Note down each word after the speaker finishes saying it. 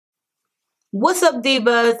What's up,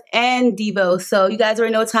 divas and divos? So you guys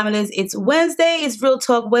already know what time it is. It's Wednesday. It's Real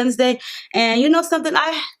Talk Wednesday. And you know something?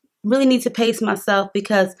 I really need to pace myself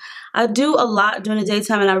because I do a lot during the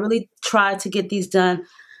daytime and I really try to get these done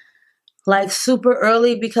like super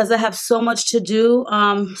early because I have so much to do.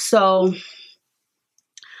 So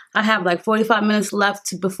I have like 45 minutes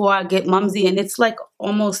left before I get Mumsy, and it's like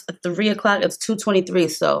almost 3 o'clock. It's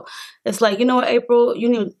 2:23. So it's like, you know what, April,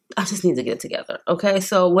 I just need to get it together. Okay.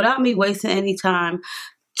 So without me wasting any time,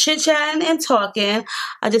 chit-chatting and talking,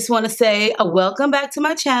 I just want to say a welcome back to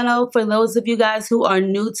my channel. For those of you guys who are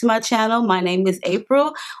new to my channel, my name is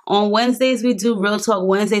April. On Wednesdays, we do Real Talk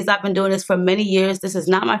Wednesdays. I've been doing this for many years. This is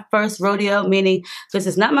not my first rodeo, meaning this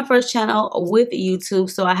is not my first channel with YouTube.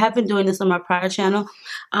 So I have been doing this on my prior channel.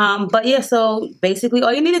 But yeah, so basically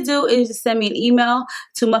all you need to do is just send me an email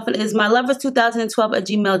to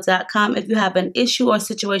muffinismylovers2012@gmail.com if you have an issue or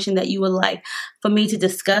situation that you would like for me to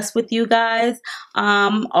discuss with you guys.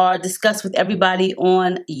 Or discuss with everybody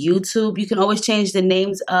on YouTube. You can always change the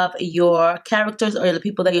names of your characters or the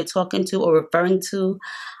people that you're talking to or referring to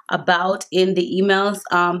about in the emails.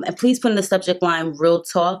 And please put in the subject line Real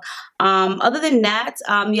Talk. Other than that,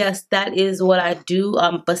 yes, that is what I do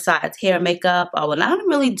besides hair, makeup. Well, I don't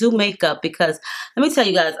really do makeup because let me tell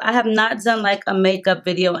you guys, I have not done like a makeup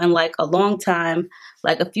video in like a long time,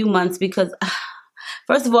 like a few months, because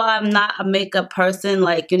first of all, I'm not a makeup person.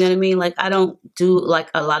 Like, you know what I mean? Like, I don't do like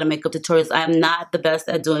a lot of makeup tutorials. I am not the best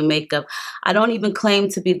at doing makeup. I don't even claim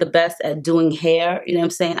to be the best at doing hair. You know what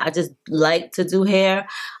I'm saying? I just like to do hair.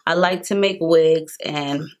 I like to make wigs,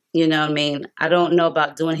 and you know what I mean? I don't know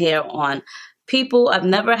about doing hair on people. I've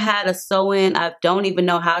never had a sew-in. I don't even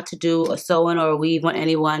know how to do a sew-in or a weave on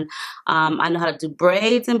anyone. I know how to do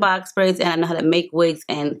braids and box braids, and I know how to make wigs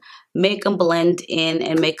and make them blend in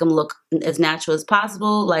and make them look as natural as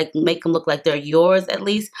possible, like make them look like they're yours at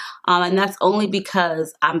least. And that's only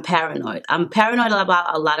because I'm paranoid. I'm paranoid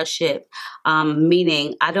about a lot of shit,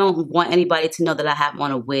 meaning I don't want anybody to know that I have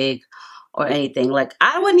on a wig or anything. Like,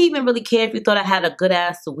 I wouldn't even really care if you thought I had a good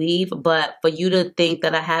ass weave, but for you to think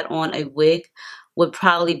that I had on a wig would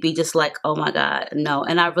probably be just like, oh my God, no.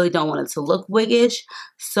 And I really don't want it to look wiggish.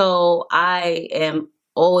 So I am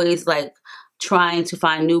always like trying to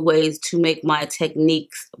find new ways to make my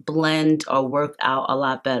techniques blend or work out a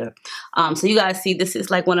lot better. So you guys see, this is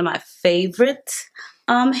like one of my favorite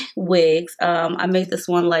wigs. I made this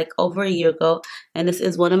one like over a year ago, and this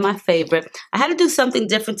is one of my favorite. I had to do something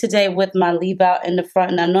different today with my leave out in the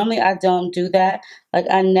front. Now normally I don't do that. Like,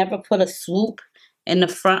 I never put a swoop in the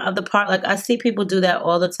front of the part. Like, I see people do that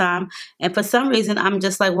all the time, and for some reason I'm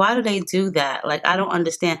just like, why do they do that? Like, I don't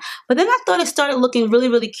understand. But then I thought it started looking really,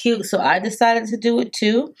 really cute, so I decided to do it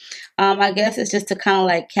too. I guess it's just to kind of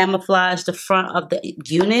like camouflage the front of the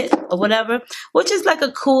unit or whatever, which is like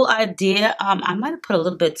a cool idea. I might have put a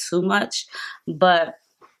little bit too much, but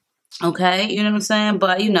okay, you know what I'm saying?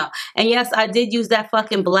 But you know, and yes, I did use that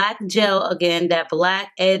fucking black gel again, that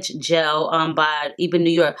black edge gel by Even New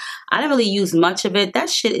York. I didn't really use much of it. That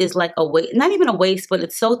shit is like a waste, not even a waste, but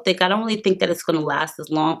it's so thick. I don't really think that it's gonna last as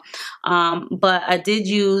long. But I did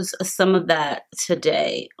use some of that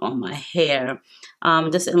today on my hair,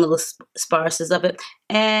 just in little sparses of it.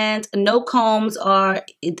 And no combs are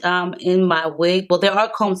in my wig. Well, there are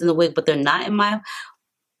combs in the wig, but they're not in my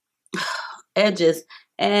edges.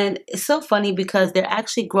 And it's so funny because they're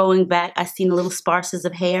actually growing back. I've seen little sparses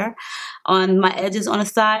of hair on my edges on the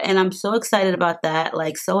side, and I'm so excited about that,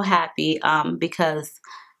 like so happy, because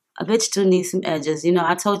a bitch do need some edges. You know,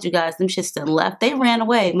 I told you guys, them shits done left. They ran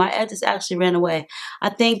away. My edges actually ran away. I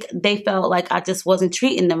think they felt like I just wasn't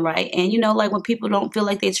treating them right. And you know, like when people don't feel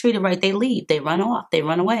like they're treated right, they leave. They run off. They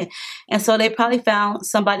run away. And so they probably found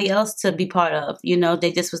somebody else to be part of. You know,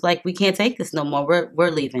 they just was like, we can't take this no more.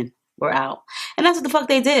 We're leaving. We're out. And that's what the fuck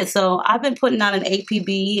they did. So I've been putting out an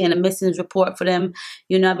APB and a missing report for them.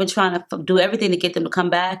 You know, I've been trying to do everything to get them to come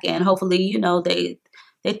back, and hopefully, you know, they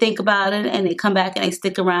think about it and they come back and they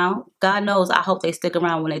stick around. God knows, I hope they stick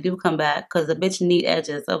around when they do come back, because the bitch need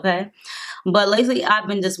edges, okay? But lately I've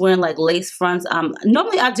been just wearing like lace fronts.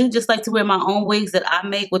 Normally I do just like to wear my own wigs that I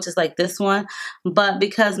make, which is like this one. But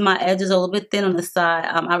because my edges are a little bit thin on the side,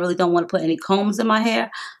 I really don't want to put any combs in my hair.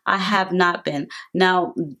 I have not been.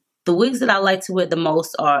 Now, the wigs that I like to wear the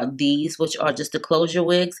most are these, which are just the closure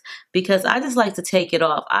wigs, because I just like to take it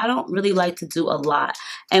off. I don't really like to do a lot.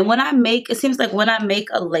 And when I make, it seems like when I make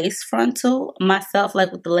a lace frontal myself,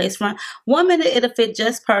 like with the lace front, 1 minute it'll fit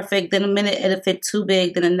just perfect, then a minute it'll fit too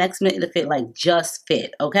big, then the next minute it'll fit like just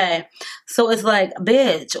fit, okay? So it's like,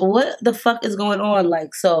 bitch, what the fuck is going on?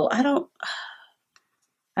 Like, so I don't...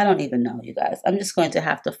 I don't even know, you guys. I'm just going to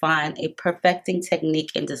have to find a perfecting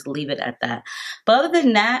technique and just leave it at that. But other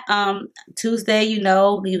than that, Tuesday, you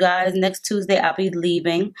know, you guys, next Tuesday I'll be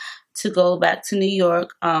leaving to go back to New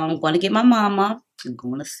York. I'm going to get my mama. I'm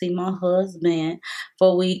going to see my husband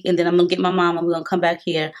for a week, and then I'm going to get my mama. We're going to come back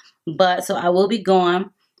here. But so I will be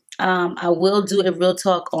gone. I will do a real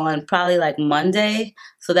talk on probably like Monday,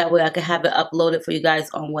 so that way I can have it uploaded for you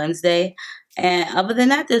guys on Wednesday. And other than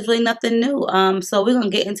that, there's really nothing new. So we're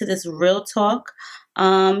gonna get into this real talk,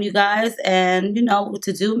 you guys, and you know what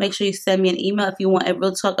to do. Make sure you send me an email if you want a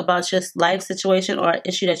real talk about just life situation or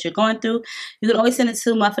issue that you're going through. You can always send it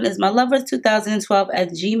to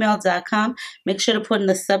Muffinismylovers2012@gmail.com. Make sure to put in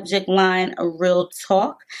the subject line a real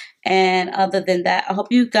talk. And other than that, I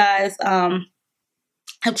hope you guys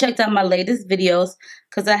have checked out my latest videos,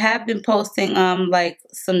 because I have been posting like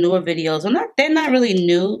some newer videos. They're not really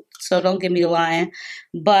new, so don't get me lying.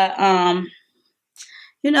 But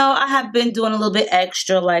you know, I have been doing a little bit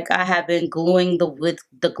extra. Like I have been gluing the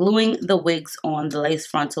wigs on the lace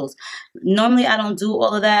frontals. Normally I don't do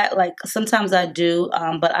all of that. Like sometimes I do,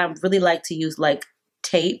 but I really like to use like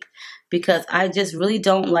tape, because I just really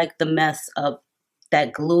don't like the mess of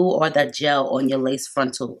that glue or that gel on your lace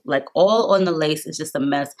frontal. Like all on the lace is just a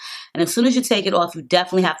mess. And as soon as you take it off, you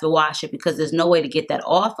definitely have to wash it, because there's no way to get that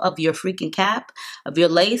off of your freaking cap of your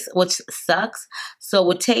lace, which sucks. So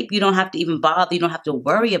with tape, you don't have to even bother. You don't have to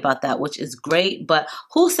worry about that, which is great. But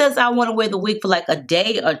who says I want to wear the wig for like a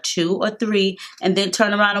day or 2 or 3 and then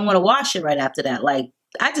turn around and want to wash it right after that? Like,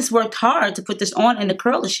 I just worked hard to put this on and to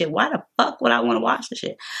curl the shit. Why the fuck would I want to wash the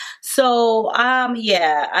shit? So,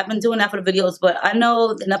 yeah, I've been doing that for the videos, but I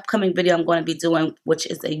know an upcoming video I'm going to be doing, which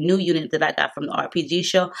is a new unit that I got from the RPG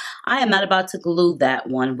show. I am not about to glue that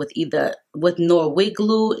one with nor wig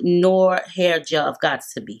glue nor hair gel. I've got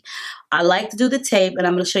to be. I like to do the tape, and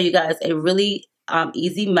I'm going to show you guys a really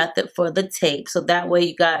easy method for the tape, so that way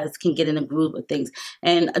you guys can get in a groove of things.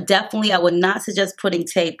 And definitely I would not suggest putting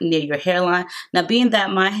tape near your hairline. Now, being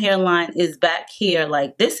that my hairline is back here,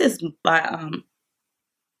 like this is my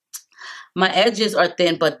edges are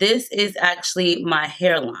thin, but this is actually my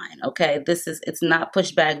hairline. Okay, it's not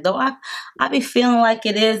pushed back, though I be feeling like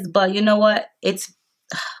it is, but you know what, I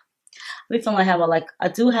be feeling I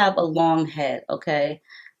do have a long head. Okay,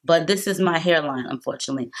 but this is my hairline,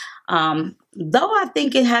 unfortunately. Though I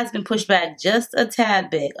think it has been pushed back just a tad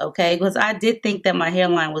bit, okay? Because I did think that my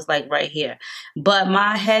hairline was like right here. But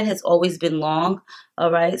my head has always been long,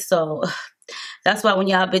 all right? So that's why when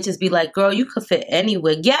y'all bitches be like, girl, you could fit any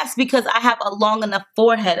wig. Yes, because I have a long enough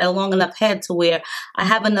forehead, a long enough head to where I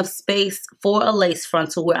have enough space for a lace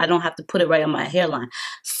frontal where I don't have to put it right on my hairline.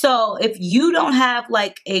 So if you don't have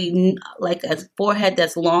like a forehead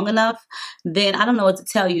that's long enough, then I don't know what to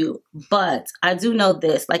tell you. But I do know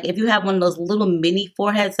this. Like if you have one of those little mini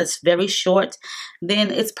foreheads that's very short, then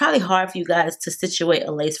it's probably hard for you guys to situate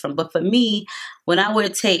a lace front. But for me, when I wear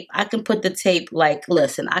tape, I can put the tape like,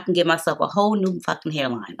 listen, I can give myself a whole new fucking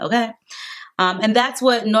hairline, okay? And that's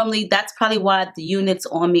probably why the units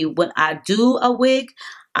on me, when I do a wig,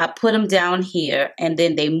 I put them down here and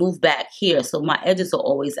then they move back here. So my edges are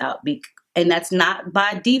always out. And that's not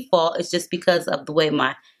by default. It's just because of the way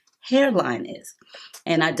my hairline is.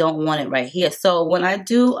 And I don't want it right here. So when I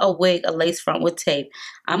do a wig, a lace front with tape,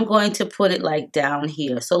 I'm going to put it like down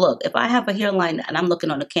here. So look, if I have a hairline and I'm looking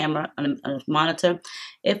on the camera, on a monitor,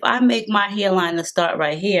 if I make my hairline to start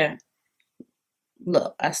right here,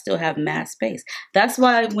 look, I still have mad space. That's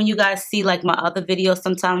why when you guys see like my other videos,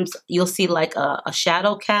 sometimes you'll see like a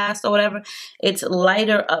shadow cast or whatever. It's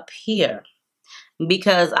lighter up here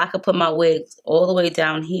because I could put my wigs all the way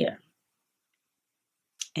down here.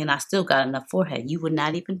 And I still got enough forehead. You would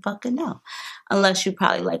not even fucking know. Unless you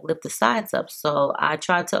probably like lift the sides up. So I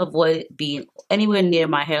try to avoid being anywhere near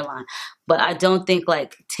my hairline. But I don't think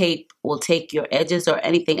like tape will take your edges or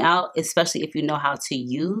anything out. Especially if you know how to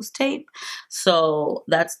use tape. So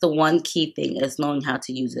that's the one key thing, is knowing how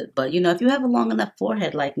to use it. But you know, if you have a long enough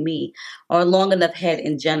forehead like me, or a long enough head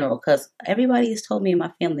in general. Because everybody has told me in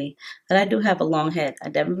my family that I do have a long head. I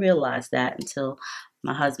never realized that until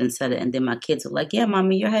my husband said it, and then my kids were like, yeah,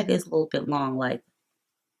 mommy, your head is a little bit long. Like,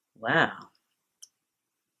 wow.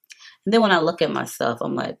 And then when I look at myself,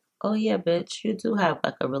 I'm like, oh yeah, bitch, you do have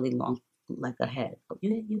like a really long, like a head.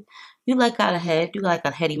 You like got a head. You like a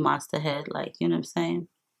heady monster head. Like, you know what I'm saying?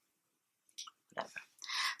 Whatever.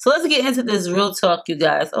 So let's get into this real talk, you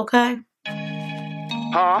guys, okay?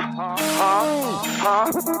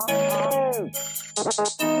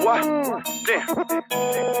 What?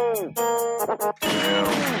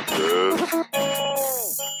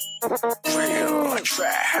 Real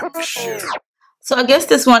trap shit. So I guess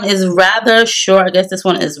this one is rather short.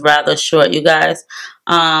 You guys.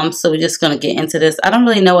 So we're just gonna get into this. I don't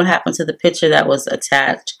really know what happened to the picture that was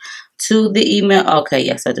attached to the email. Okay,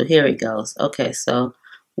 yes, I do. Here he goes. Okay, so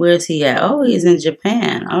where's he at? Oh, he's in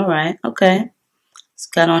Japan. All right, okay. He's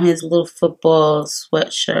got on his little football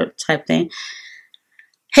sweatshirt type thing.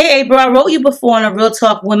 Hey, April, I wrote you before on a real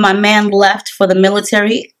talk when my man left for the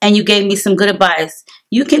military, and you gave me some good advice.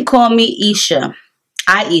 You can call me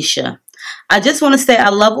Aisha. I just want to say I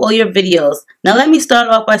love all your videos. Now let me start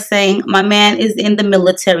off by saying my man is in the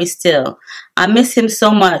military still. I miss him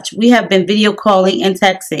so much. We have been video calling and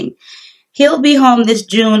texting. He'll be home this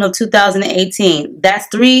June of 2018. That's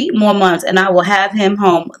 3 more months and I will have him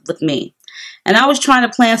home with me. And I was trying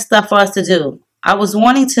to plan stuff for us to do. I was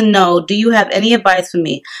wanting to know, do you have any advice for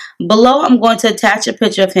me? Below, I'm going to attach a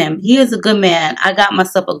picture of him. He is a good man. I got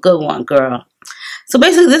myself a good one, girl. So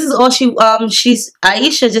basically, this is all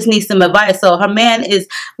Aisha just needs some advice. So her man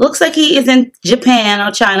looks like he is in Japan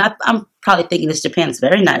or China. I'm probably thinking it's Japan. It's a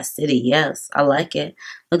very nice city. Yes, I like it.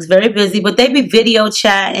 Looks very busy, but they be video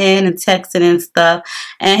chatting and texting and stuff.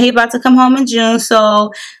 And he about to come home in June.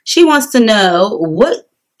 So she wants to know what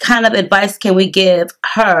kind of advice can we give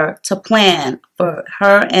her to plan for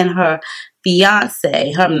her and her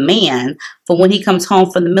fiance, her man, for when he comes home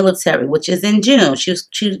from the military, which is in June. She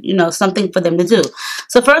something for them to do.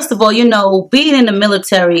 So first of all, being in the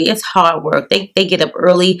military, it's hard work. They get up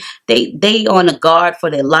early. They on a guard for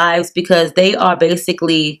their lives because they are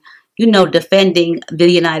basically, defending the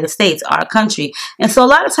United States, our country. And so a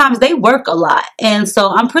lot of times they work a lot. And so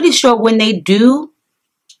I'm pretty sure when they do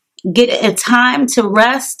get a time to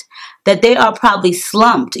rest, that they are probably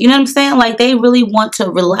slumped. You know what I'm saying? Like they really want to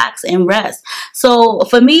relax and rest. So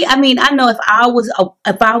for me, I know if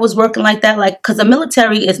I was working like that, like, because the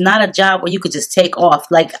military is not a job where you could just take off.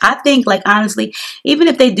 Like I think, like honestly, even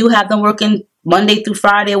if they do have them working Monday through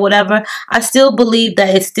Friday or whatever, I still believe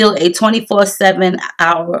that it's still a 24/7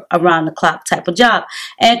 hour around the clock type of job.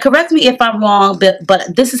 And correct me if I'm wrong,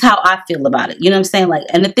 but this is how I feel about it. You know what I'm saying? Like,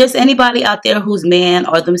 and if there's anybody out there whose man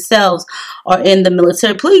or themselves are in the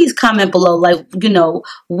military, please comment below. Like,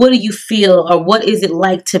 what do you feel, or what is it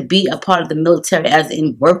like to be a part of the military, as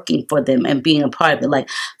in working for them and being a part of it? Like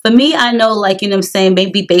for me, I know, like, what I'm saying,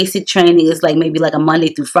 maybe basic training is like maybe like a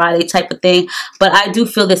Monday through Friday type of thing. But I do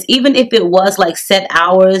feel this, even if it was like set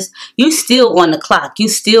hours, you still on the clock. You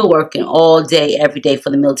still working all day, every day for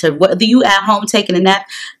the military. Whether you at home taking a nap,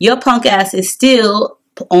 your punk ass is still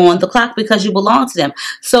on the clock because you belong to them.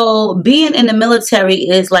 So being in the military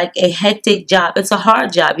is like a hectic job. It's a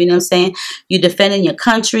hard job. You know what I'm saying? You're defending your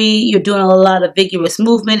country. You're doing a lot of vigorous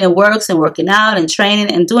movement and works and working out and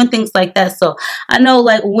training and doing things like that. So I know,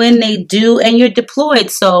 like, when they do, and you're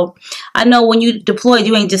deployed. So I know when you deployed,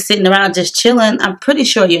 you ain't just sitting around just chilling. I'm pretty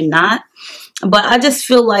sure you're not. But I just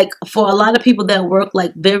feel like for a lot of people that work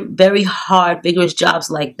like very, very hard, vigorous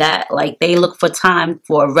jobs like that, like they look for time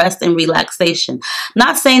for rest and relaxation.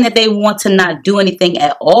 Not saying that they want to not do anything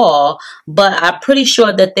at all, but I'm pretty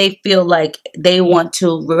sure that they feel like they want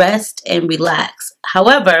to rest and relax.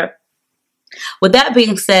 However, with that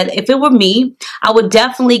being said, if it were me, I would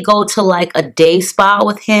definitely go to like a day spa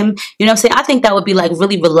with him. You know what I'm saying? I think that would be like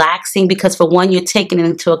really relaxing because, for one, you're taking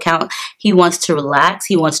into account he wants to relax,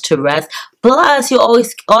 he wants to rest. Plus, you're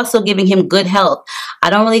always also giving him good health. I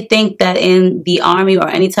don't really think that in the Army or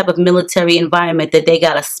any type of military environment that they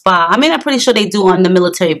got a spa. I mean, I'm pretty sure they do on the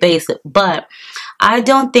military base, but I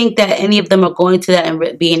don't think that any of them are going to that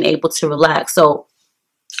and being able to relax. So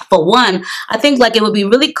for one, I think like it would be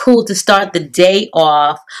really cool to start the day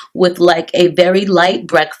off with like a very light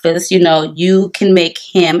breakfast. You can make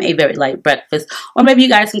him a very light breakfast, or maybe you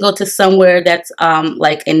guys can go to somewhere that's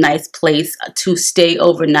like a nice place to stay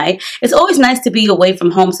overnight. It's always nice to be away from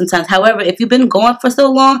home sometimes. However, if you've been going for so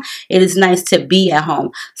long, it is nice to be at home.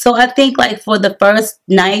 So I think like for the first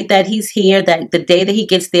night that he's here, that the day that he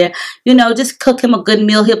gets there, just cook him a good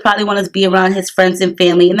meal. He'll probably want to be around his friends and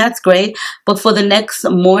family, and that's great. But for the next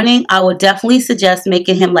morning, I would definitely suggest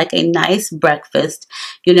making him like a nice breakfast.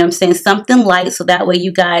 You know what I'm saying? Something light, so that way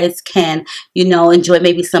you guys can, enjoy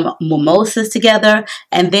maybe some mimosas together,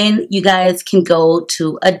 and then you guys can go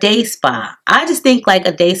to a day spa. I just think like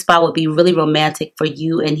a day spa would be really romantic for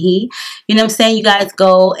you and he. You know what I'm saying? You guys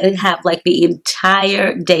go and have like the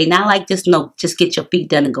entire day. Not like just get your feet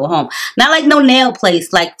done and go home. Not like no nail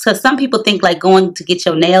place. Like, so some people think like going to get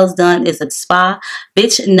your nails done is a spa.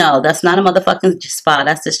 Bitch, no, that's not a motherfucking spa.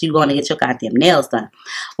 That's just you going to get your goddamn nails done.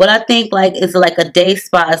 What I think like is like a day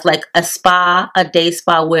spa is like a day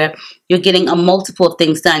spa where you're getting a multiple of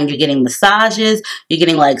things done. You're getting massages, you're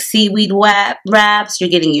getting like seaweed wraps, you're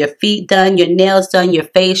getting your feet done, your nails done, your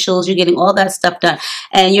facials, you're getting all that stuff done.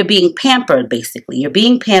 And you're being pampered, basically. You're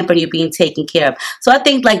being pampered, you're being taken care of. So I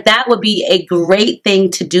think like that would be a great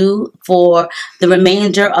thing to do for the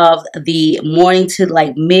remainder of the morning to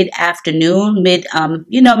like mid-afternoon,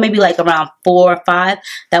 you know, maybe like around 4 or 5.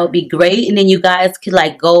 That would be great. And then you guys could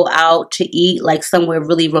like go out to eat like somewhere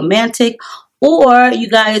really romantic. Or you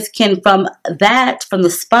guys can, from the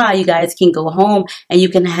spa, you guys can go home and you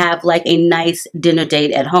can have like a nice dinner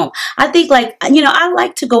date at home. I think like, you know, I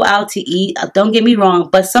like to go out to eat. Don't get me wrong.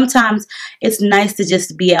 But sometimes it's nice to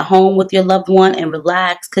just be at home with your loved one and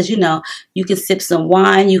relax. Because, you know, you can sip some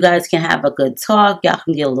wine. You guys can have a good talk. Y'all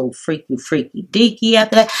can get a little freaky deaky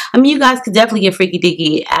after that. I mean, you guys could definitely get freaky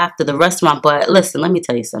deaky after the restaurant. But listen, let me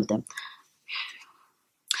tell you something.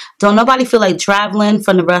 Don't nobody feel like traveling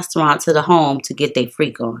from the restaurant to the home to get their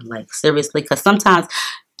freak on. Like, seriously. Because sometimes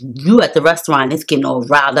you at the restaurant, it's getting all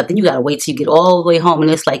riled up. Then you got to wait till you get all the way home.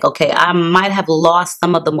 And it's like, okay, I might have lost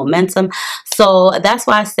some of the momentum. So that's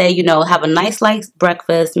why I say, you know, have a nice light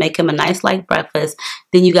breakfast. Make him a nice light breakfast.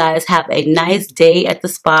 Then you guys have a nice day at the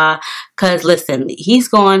spa. Because, listen, he's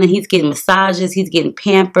going and he's getting massages. He's getting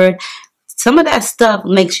pampered. Some of that stuff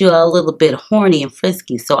makes you a little bit horny and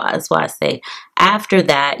frisky. So that's why I say after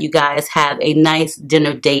that, you guys have a nice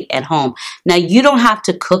dinner date at home. Now, you don't have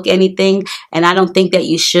to cook anything, and I don't think that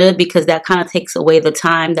you should, because that kind of takes away the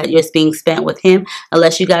time that you're being spent with him,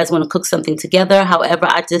 unless you guys want to cook something together. However,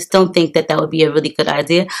 I just don't think that that would be a really good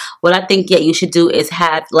idea. What I think you should do is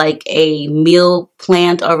have like a meal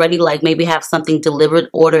planned already, like maybe have something delivered,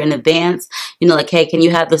 order in advance. You know, like, hey, can you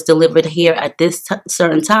have this delivered here at this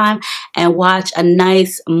certain time? And watch a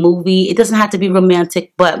nice movie. It doesn't have to be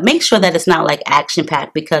romantic, but make sure that it's not like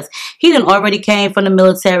action-packed, because he done already came from the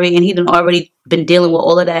military and he done already been dealing with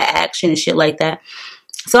all of that action and shit like that.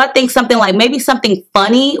 So I think something like maybe something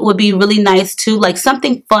funny would be really nice too. Like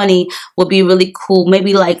something funny would be really cool.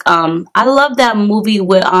 Maybe like I love that movie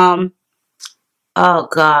with oh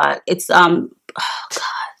god, it's oh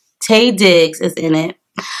god, Tay Diggs is in it.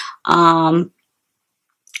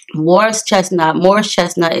 Morris Chestnut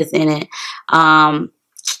is in it.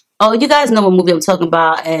 Oh, you guys know what movie I'm talking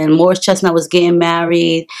about. And Morris Chestnut was getting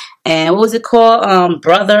married. And what was it called?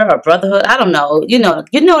 Brother or Brotherhood? I don't know. You know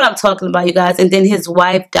what I'm talking about, you guys. And then his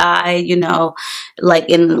wife died, you know, like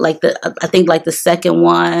in like I think like the second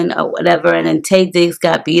one or whatever. And then Tay Diggs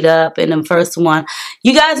got beat up in the first one.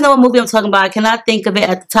 You guys know what movie I'm talking about. I cannot think of it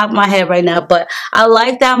at the top of my head right now. But I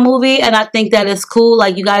like that movie, and I think that it's cool.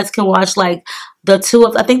 Like, you guys can watch like I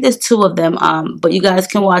think there's 2 of them, but you guys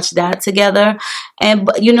can watch that together, and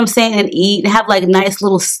you know what I'm saying, and eat and have like nice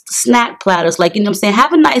little snack platters, like, you know what I'm saying,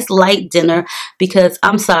 have a nice light dinner, because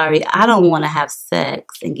I'm sorry, I don't want to have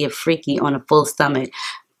sex and get freaky on a full stomach.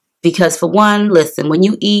 Because for one, listen, when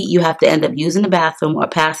you eat, you have to end up using the bathroom or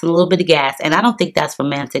passing a little bit of gas. And I don't think that's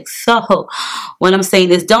romantic. So what I'm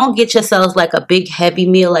saying is, don't get yourselves like a big heavy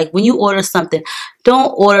meal. Like when you order something,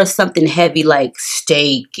 don't order something heavy like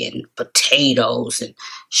steak and potatoes and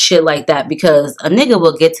shit like that. Because a nigga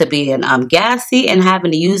will get to being gassy and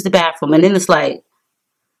having to use the bathroom. And then it's like,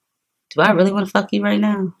 do I really want to fuck you right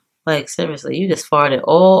now? Like, seriously, you just farted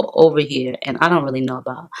all over here, and I don't really know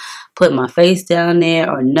about putting my face down there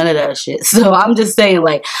or none of that shit. So I'm just saying,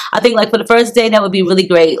 like, I think, like, for the first day, that would be really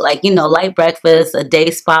great. Like, you know, light breakfast, a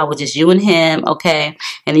day spa with just you and him, okay?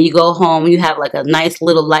 And then you go home, you have, like, a nice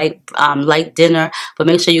little light dinner, but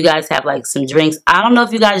make sure you guys have, like, some drinks. I don't know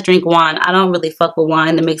if you guys drink wine. I don't really fuck with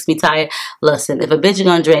wine. It makes me tired. Listen, if a bitch is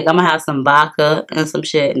gonna drink, I'm gonna have some vodka and some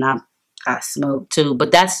shit, and I smoke too,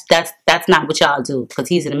 but that's not what y'all do, because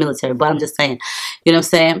he's in the military. But I'm just saying, you know what I'm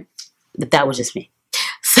saying, that was just me.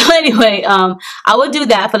 So anyway, I would do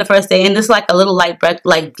that for the first day, and just like a little light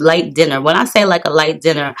dinner. When I say like a light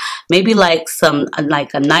dinner, maybe like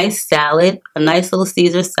a nice salad, a nice little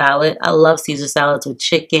Caesar salad. I love Caesar salads with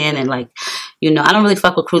chicken, and like, you know, I don't really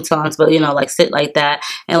fuck with croutons, but you know, like sit like that,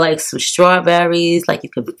 and like some strawberries. Like, you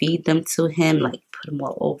could feed them to him, like put them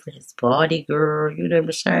all over his body, girl. You know what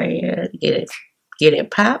I'm saying? Get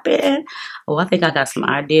it popping. Oh, I think I got some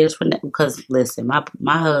ideas for that, because listen, my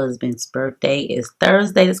husband's birthday is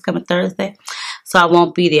Thursday, this coming Thursday, so I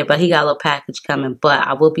won't be there, but he got a little package coming. But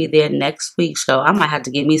I will be there next week, so I might have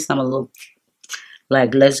to give me some, a little,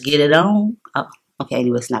 like, let's get it on. Oh, okay,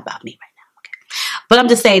 anyway, it's not about me right now. Okay, but I'm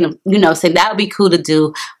just saying, you know, that would be cool to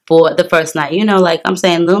do for the first night. You know, like I'm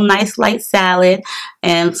saying, little nice light salad,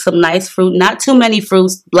 and some nice fruit. Not too many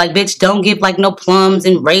fruits. Like, bitch, don't give like no plums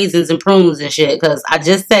and raisins and prunes and shit. Because I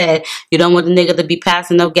just said you don't want the nigga to be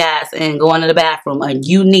passing no gas and going to the bathroom. And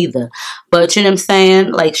you neither. But you know what I'm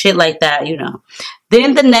saying? Like shit like that, you know.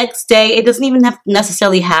 Then the next day, it doesn't even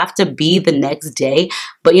necessarily have to be the next day,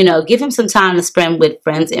 but you know, give him some time to spend with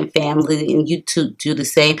friends and family, and you two do the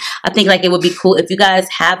same. I think like it would be cool if you guys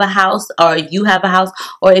have a house, or you have a house,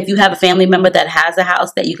 or if you have a family member that has a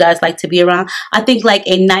house that you guys like to be around. I think like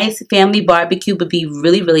a nice family barbecue would be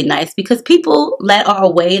really, really nice, because people that are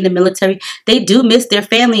away in the military, they do miss their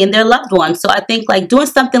family and their loved ones. So I think like doing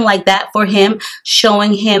something like that for him,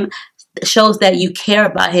 showing him, shows that you care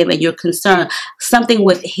about him and you're concerned, something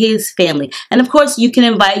with his family. And of course you can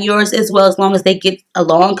invite yours as well, as long as they get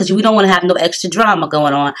along, because we don't want to have no extra drama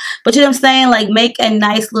going on. But you know what I'm saying, like make a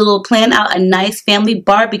nice little, plan out a nice family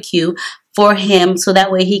barbecue for him, so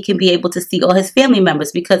that way he can be able to see all his family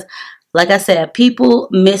members, because like I said, people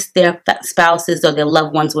miss their spouses or their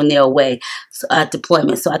loved ones when they're away at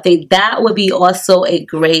deployment. So I think that would be also a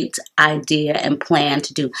great idea and plan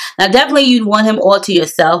to do. Now, definitely you'd want him all to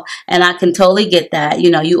yourself, and I can totally get that. You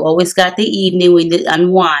know, you always got the evening when it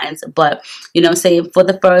unwinds, but you know what I'm saying, for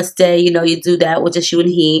the first day, you know, you do that with just you and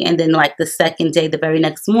he, and then like the second day, the very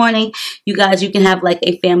next morning, you guys, you can have like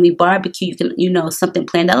a family barbecue. You can, you know, something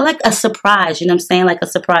planned out, like a surprise, you know what I'm saying, like a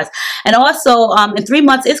surprise. And also, in 3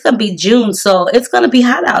 months, it's going to be June, so it's going to be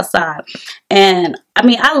hot outside. And I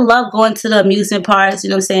mean, I love going to the amusement parks, you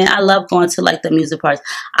know what I'm saying? I love going to like the amusement parks.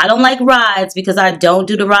 I don't like rides because I don't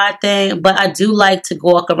do the ride thing, but I do like to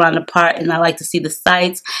walk around the park, and I like to see the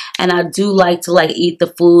sights, and I do like to like eat the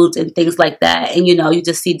foods and things like that. And you know, you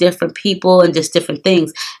just see different people and just different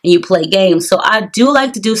things, and you play games. So I do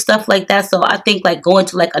like to do stuff like that. So I think like going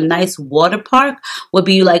to like a nice water park would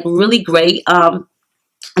be like really great.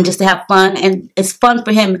 And just to have fun, and it's fun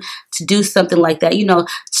for him to do something like that, you know,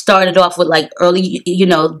 start it off with like early, you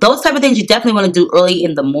know, those type of things you definitely want to do early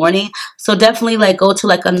in the morning. So definitely like go to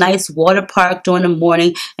like a nice water park during the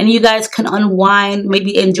morning, and you guys can unwind,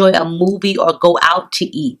 maybe enjoy a movie or go out to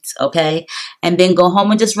eat, okay? And then go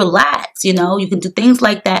home and just relax, you know, you can do things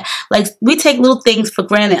like that. Like, we take little things for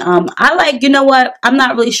granted. I like, you know what, I'm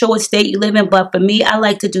not really sure what state you live in, but for me, I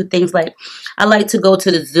like to do things like, I like to go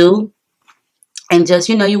to the zoo. And just,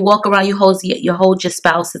 you know, you walk around, you hold your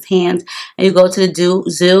spouse's hand, and you go to the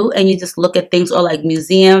zoo, and you just look at things, or like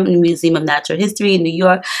Museum of Natural History in New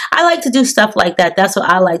York. I like to do stuff like that. That's what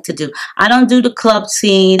I like to do. I don't do the club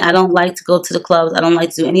scene. I don't like to go to the clubs. I don't like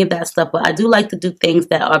to do any of that stuff, but I do like to do things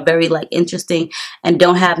that are very like interesting and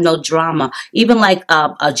don't have no drama. Even like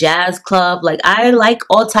a jazz club. Like, I like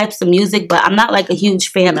all types of music, but I'm not like a huge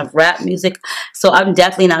fan of rap music. So I'm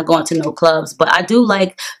definitely not going to no clubs, but I do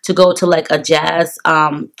like to go to like a jazz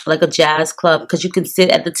club, because you can sit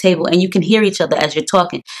at the table and you can hear each other as you're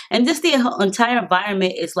talking, and just the entire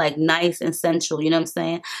environment is like nice and central, you know what I'm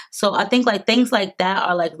saying? So I think like things like that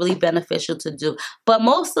are like really beneficial to do. But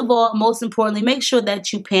most of all, most importantly, make sure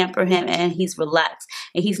that you pamper him and he's relaxed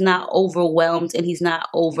and he's not overwhelmed and he's not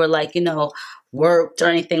over like, you know, worked or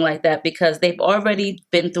anything like that, because they've already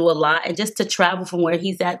been through a lot, and just to travel from where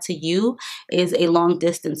he's at to you is a long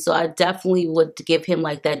distance. So I definitely would give him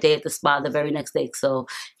like that day at the spa the very next day, so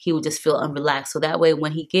he would just feel unrelaxed. So that way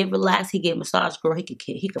when he get relaxed, he get massage, girl, he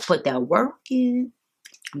could put that work in.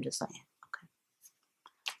 I'm just saying.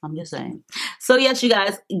 I'm just saying. So yes, you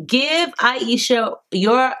guys, give Aisha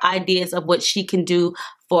your ideas of what she can do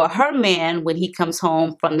for her man when he comes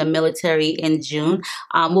home from the military in June.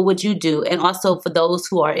 What would you do? And also for those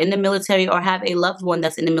who are in the military or have a loved one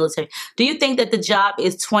that's in the military, do you think that the job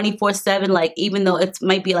is 24/7? Like, even though it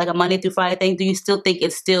might be like a Monday through Friday thing, do you still think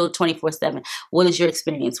it's still 24/7? What is your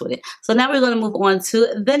experience with it? So now we're going to move on to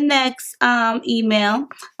the next email.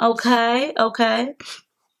 Okay.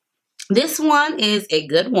 This one is a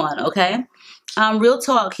good one, okay? Real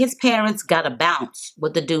talk, his parents got to bounce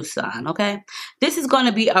with the do sign, okay? This is going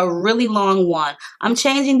to be a really long one. I'm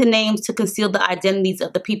changing the names to conceal the identities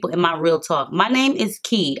of the people in my real talk. My name is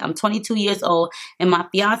Key. I'm 22 years old, and my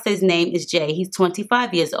fiance's name is Jay. He's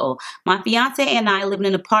 25 years old. My fiance and I live in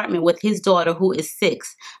an apartment with his daughter, who is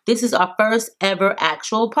 6. This is our first ever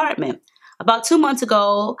actual apartment. About 2 months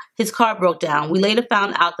ago, his car broke down. We later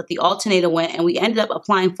found out that the alternator went, and we ended up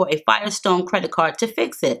applying for a Firestone credit card to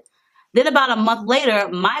fix it. Then about a month later,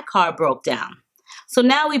 my car broke down. So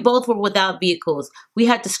now we both were without vehicles. We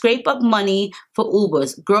had to scrape up money for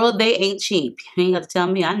Ubers. Girl, they ain't cheap. You ain't got to tell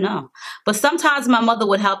me, I know. But sometimes my mother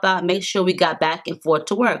would help out and make sure we got back and forth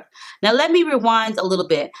to work. Now let me rewind a little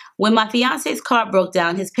bit. When my fiance's car broke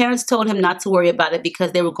down, his parents told him not to worry about it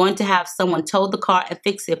because they were going to have someone tow the car and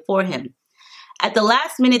fix it for him. At the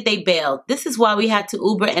last minute, they bailed. This is why we had to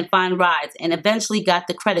Uber and find rides and eventually got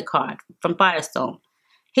the credit card from Firestone.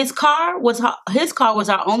 His car was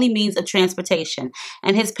our only means of transportation,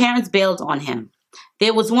 and his parents bailed on him.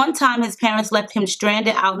 There was one time his parents left him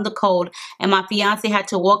stranded out in the cold, and my fiance had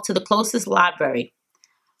to walk to the closest library.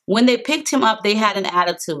 When they picked him up, they had an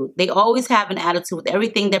attitude. They always have an attitude with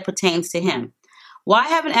everything that pertains to him. Why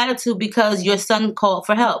have an attitude because your son called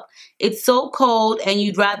for help? It's so cold and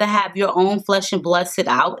you'd rather have your own flesh and blood sit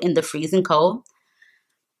out in the freezing cold?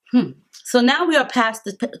 So now we are past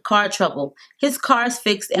the car trouble. His car is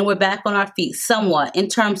fixed and we're back on our feet somewhat in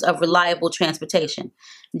terms of reliable transportation.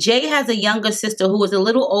 Jay has a younger sister who is a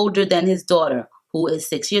little older than his daughter, who is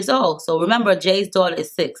 6 years old. So remember, Jay's daughter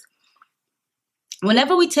is 6.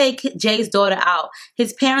 Whenever we take Jay's daughter out,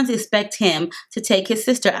 his parents expect him to take his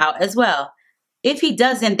sister out as well. If he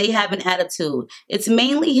doesn't, they have an attitude. It's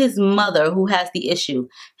mainly his mother who has the issue.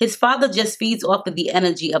 His father just feeds off of the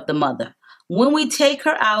energy of the mother. When we take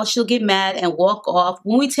her out, she'll get mad and walk off.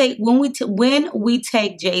 When we take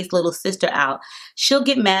Jay's little sister out, she'll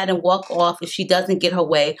get mad and walk off if she doesn't get her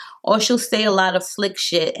way, or she'll say a lot of slick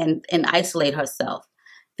shit and isolate herself.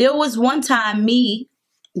 There was one time me,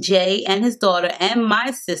 Jay, and his daughter and my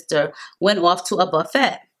sister went off to a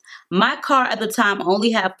buffet. My car at the time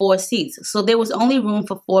only had 4 seats, so there was only room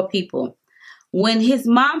for 4 people. When his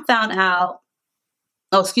mom found out,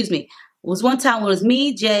 it was one time when it was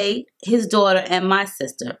me, Jay, his daughter, and my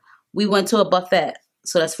sister. We went to a buffet,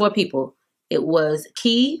 so that's 4 people. It was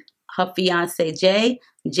Key, her fiance Jay,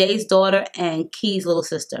 Jay's daughter, and Key's little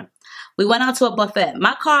sister. We went out to a buffet.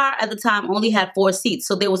 My car at the time only had 4 seats,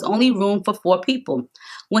 so there was only room for 4 people.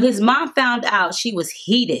 When his mom found out, she was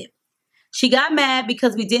heated. She got mad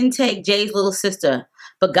because we didn't take Jay's little sister.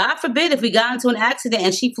 But God forbid if we got into an accident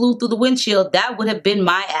and she flew through the windshield, that would have been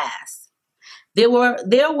my ass. There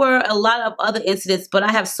were a lot of other incidents, but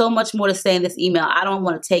I have so much more to say in this email. I don't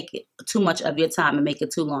want to take too much of your time and make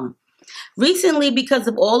it too long. Recently, because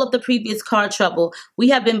of all of the previous car trouble, we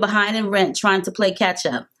have been behind in rent trying to play catch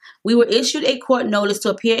up. We were issued a court notice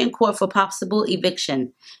to appear in court for possible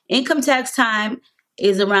eviction. Income tax time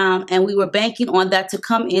is around, and we were banking on that to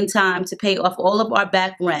come in time to pay off all of our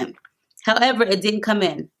back rent. However, it didn't come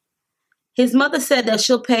in. His mother said that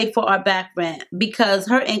she'll pay for our back rent because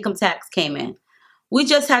her income tax came in. We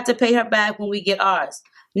just had to pay her back when we get ours.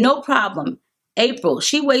 No problem. April,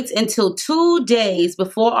 she waits until 2 days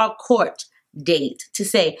before our court date to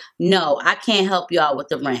say, no, I can't help y'all with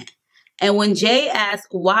the rent. And when Jay asks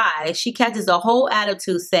why, she catches a whole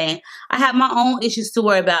attitude saying, I have my own issues to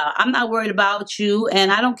worry about. I'm not worried about you,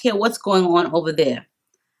 and I don't care what's going on over there.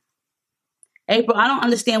 April, I don't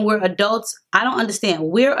understand. We're adults. I don't understand.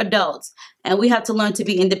 We're adults, and we have to learn to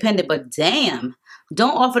be independent. But damn,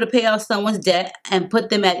 don't offer to pay off someone's debt and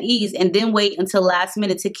put them at ease and then wait until last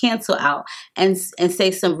minute to cancel out and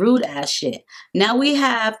say some rude ass shit. Now we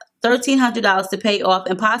have $1,300 to pay off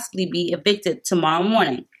and possibly be evicted tomorrow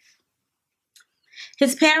morning.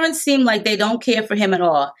 His parents seem like they don't care for him at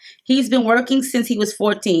all. He's been working since he was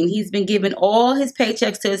 14. He's been giving all his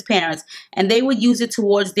paychecks to his parents, and they would use it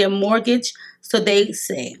towards their mortgage, so they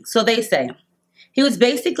say. He was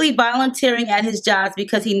basically volunteering at his jobs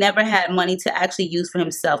because he never had money to actually use for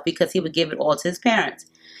himself because he would give it all to his parents.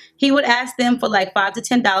 He would ask them for like $5 to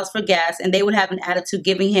 $10 for gas, and they would have an attitude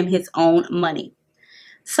giving him his own money.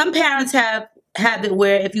 Some parents have it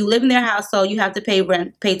where if you live in their household, you have to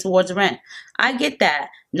pay towards rent. I get that.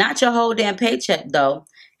 Not your whole damn paycheck, though.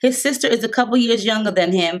 His sister is a couple years younger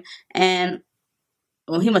than him, and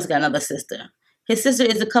he must have got another sister. His sister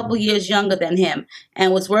is a couple years younger than him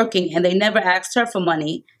and was working, and they never asked her for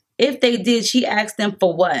money. If they did, she asked them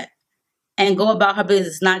for what? And go about her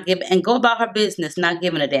business, not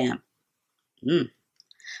giving a damn.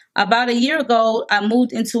 About a year ago, I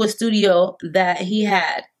moved into a studio that he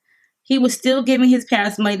had. He was still giving his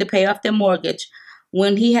parents money to pay off their mortgage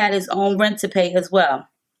when he had his own rent to pay as well.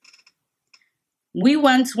 We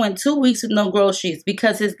once went 2 weeks with no groceries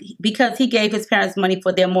because he gave his parents money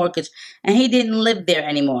for their mortgage and he didn't live there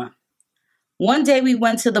anymore. One day we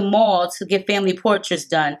went to the mall to get family portraits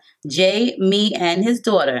done, Jay, me, and his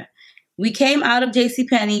daughter. We came out of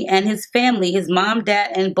JCPenney and his family, his mom,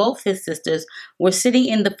 dad, and both his sisters were sitting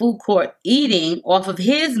in the food court eating off of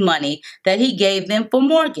his money that he gave them for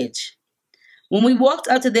mortgage. When we walked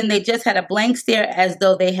up to them, they just had a blank stare as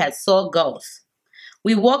though they had saw ghosts.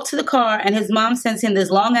 We walked to the car and his mom sends him this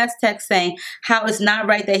long-ass text saying how it's not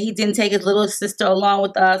right that he didn't take his little sister along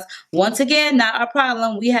with us. Once again, not our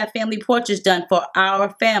problem. We have family portraits done for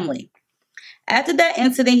our family. After that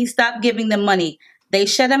incident, he stopped giving them money. They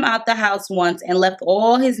shut him out the house once and left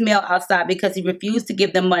all his mail outside because he refused to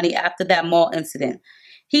give them money after that mall incident.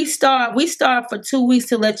 We starved for 2 weeks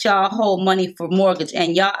to let y'all hold money for mortgage,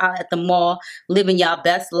 and y'all out at the mall living y'all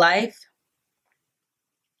best life.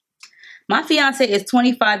 My fiance is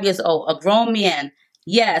 25 years old, a grown man.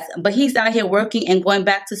 Yes, but he's out here working and going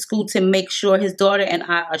back to school to make sure his daughter and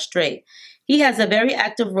I are straight. He has a very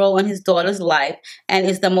active role in his daughter's life and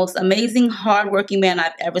is the most amazing, hardworking man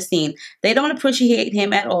I've ever seen. They don't appreciate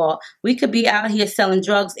him at all. We could be out here selling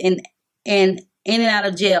drugs in and out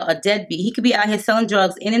of jail, a deadbeat. He could be out here selling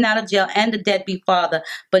drugs in and out of jail and a deadbeat father.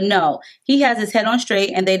 But no, he has his head on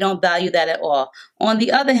straight and they don't value that at all. On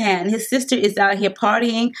the other hand, his sister is out here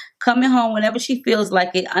partying, coming home whenever she feels like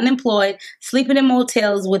it, unemployed, sleeping in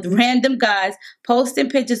motels with random guys, posting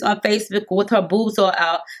pictures on Facebook with her boobs all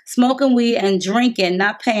out, smoking weed and drinking,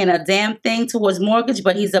 not paying a damn thing towards mortgage,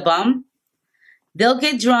 but he's a bum. They'll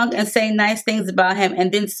get drunk and say nice things about him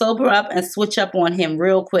and then sober up and switch up on him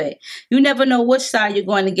real quick. You never know which side you're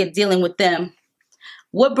going to get dealing with them.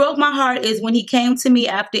 What broke my heart is when he came to me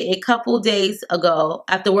after work a couple days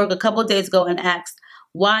ago and asked,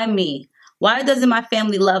 why me? Why doesn't my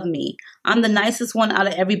family love me? I'm the nicest one out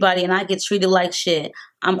of everybody and I get treated like shit.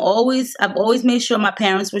 I've always made sure my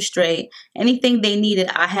parents were straight. Anything they needed,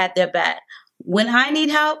 I had their back. When I need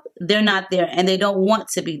help, they're not there and they don't want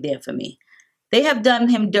to be there for me. They have done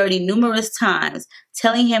him dirty numerous times,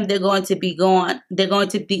 telling him they have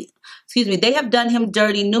done him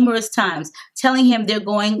dirty numerous times, telling him they're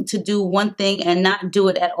going to do one thing and not do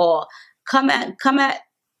it at all. Come at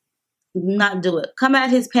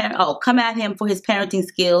him for his parenting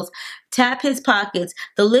skills, tap his pockets.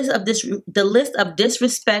 The list of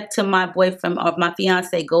disrespect to my boyfriend or my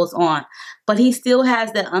fiance goes on, but he still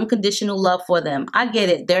has that unconditional love for them. I get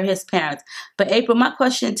it, they're his parents. But April, my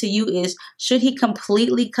question to you is, should he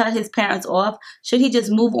completely cut his parents off? Should he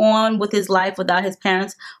just move on with his life without his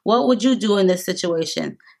parents? What would you do in this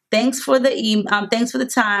situation? Thanks for the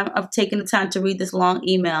time of taking the time to read this long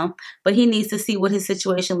email, but he needs to see what his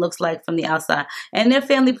situation looks like from the outside. And their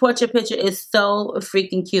family portrait picture is so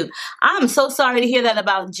freaking cute. I'm so sorry to hear that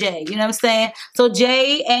about Jay. You know what I'm saying? So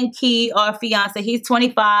Jay and Key are fiance. He's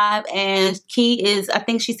 25 and Key is, I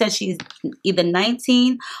think she said she's either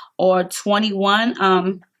 19 or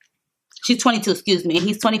 21. She's 22, excuse me.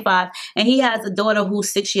 He's 25. And he has a daughter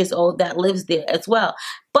who's 6 years old that lives there as well.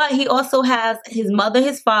 But he also has his mother,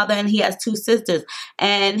 his father, and he has two sisters.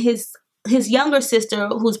 And his younger sister,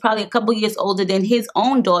 who's probably a couple years older than his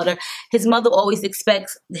own daughter, his mother always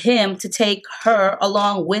expects him to take her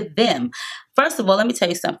along with them. First of all, let me tell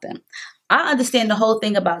you something. I understand the whole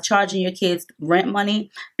thing about charging your kids rent money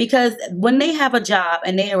because when they have a job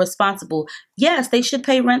and they are responsible, yes, they should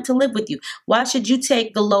pay rent to live with you. Why should you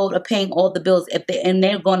take the load of paying all the bills and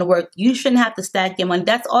they're going to work? You shouldn't have to stack your money.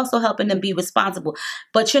 That's also helping them be responsible.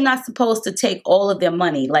 But you're not supposed to take all of their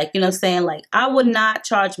money. Like, you know what I'm saying? Like, I would not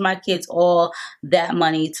charge my kids all that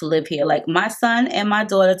money to live here. Like, my son and my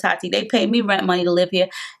daughter, Tati, they pay me rent money to live here.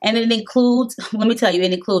 And it includes, let me tell you,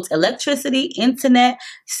 it includes electricity, internet,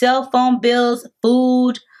 cell phone bills,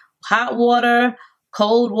 food, hot water,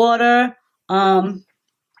 cold water,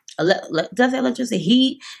 does electricity,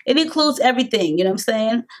 heat. It includes everything, you know what I'm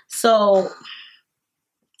saying? So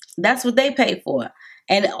that's what they pay for.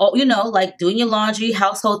 And, you know, like doing your laundry,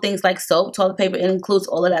 household things like soap, toilet paper, it includes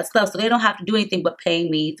all of that stuff. So they don't have to do anything but pay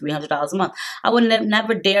me $300 a month. I would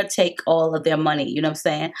never dare take all of their money, you know what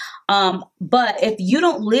I'm saying? But if you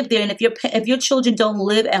don't live there and if your children don't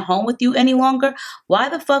live at home with you any longer, why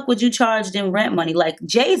the fuck would you charge them rent money? Like,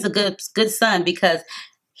 Jay's a good son because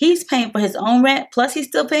he's paying for his own rent, plus he's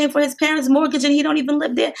still paying for his parents' mortgage, and he don't even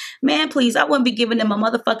live there. Man, please, I wouldn't be giving them a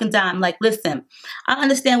motherfucking dime. Like, listen, I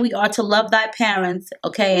understand we are to love thy parents,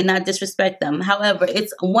 okay, and not disrespect them. However,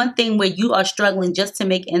 it's one thing where you are struggling just to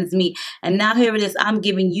make ends meet, and now here it is, I'm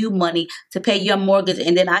giving you money to pay your mortgage,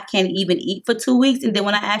 and then I can't even eat for 2 weeks, and then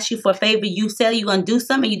when I ask you for a favor, you say you're going to do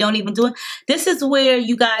something, and you don't even do it. This is where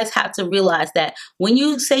you guys have to realize that when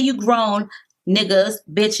you say you grown, niggas,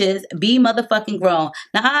 bitches, be motherfucking grown.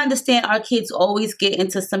 Now, I understand our kids always get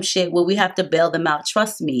into some shit where we have to bail them out.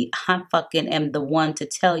 Trust me, I fucking am the one to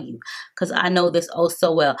tell you because I know this oh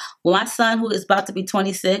so well. Well, my son, who is about to be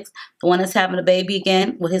 26, the one that's having a baby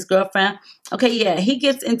again with his girlfriend, okay, yeah, he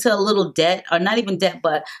gets into a little debt, or not even debt,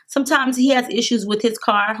 but sometimes he has issues with his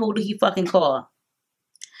car. Who do he fucking call?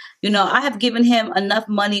 You know, I have given him enough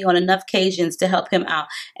money on enough occasions to help him out.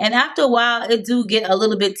 And after a while, it do get a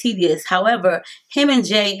little bit tedious. However, him and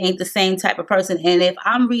Jay ain't the same type of person. And if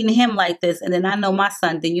I'm reading him like this, and then I know my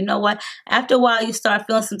son, then you know what? After a while, you start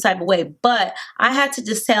feeling some type of way. But I had to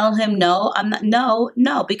just tell him, no, I'm not,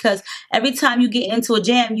 no, because every time you get into a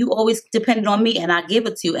jam, you always depended on me, and I give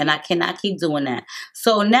it to you, and I cannot keep doing that.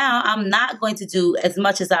 So now I'm not going to do as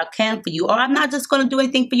much as I can for you, or I'm not just going to do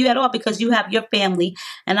anything for you at all, because you have your family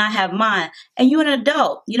and I have mine, and you're an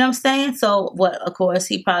adult. You know what I'm saying? So what? Of course,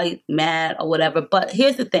 he probably mad or whatever. But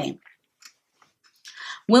here's the thing.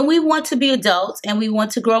 When we want to be adults and we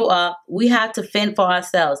want to grow up, we have to fend for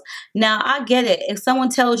ourselves. Now, I get it. If someone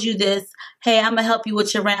tells you this, hey, I'm going to help you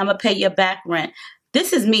with your rent, I'm going to pay your back rent.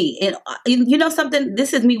 This is me. And you know something?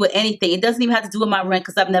 This is me with anything. It doesn't even have to do with my rent,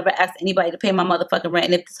 because I've never asked anybody to pay my motherfucking rent.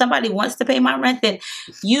 And if somebody wants to pay my rent, then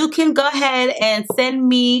you can go ahead and send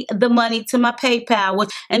me the money to my PayPal,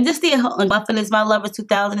 and just the Muffinismylovers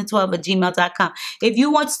 2012 at gmail.com. If you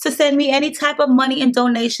want to send me any type of money and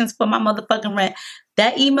donations for my motherfucking rent,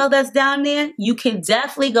 that email that's down there, you can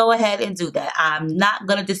definitely go ahead and do that. I'm not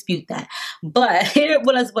going to dispute that. But here,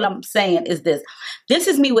 what I'm saying is this. This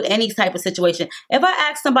is me with any type of situation. If I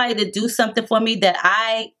ask somebody to do something for me that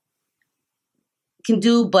I can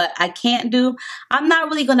do but I can't do, I'm not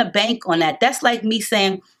really going to bank on that. That's like me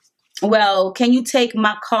saying, well, can you take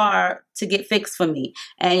my car to get fixed for me?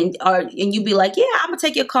 And you be like, yeah, I'm going to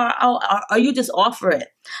take your car. Or you just offer it.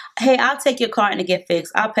 Hey, I'll take your car and to get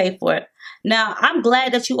fixed. I'll pay for it. Now, I'm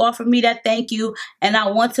glad that you offered me that. Thank you. And I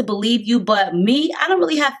want to believe you. But me, I don't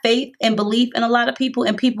really have faith and belief in a lot of people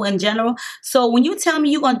and people in general. So when you tell me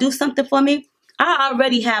you're going to do something for me, I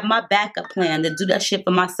already have my backup plan to do that shit for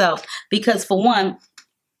myself. Because for one,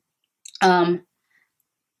 oh,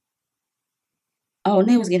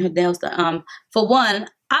 Nay was getting her nails done. For one,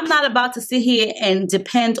 I'm not about to sit here and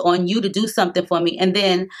depend on you to do something for me, and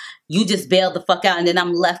then you just bail the fuck out, and then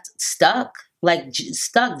I'm left stuck. Like,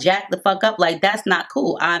 jack the fuck up. Like, that's not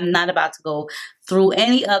cool. I'm not about to go through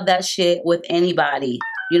any of that shit with anybody.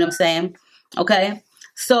 You know what I'm saying? Okay?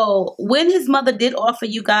 So when his mother did offer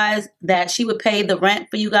you guys that she would pay the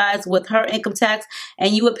rent for you guys with her income tax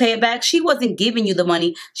and you would pay it back, she wasn't giving you the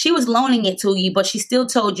money. She was loaning it to you, but she still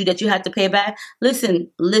told you that you had to pay it back.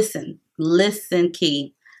 Listen,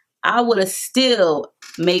 Key. I would have still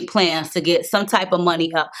made plans to get some type of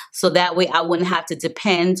money up, so that way I wouldn't have to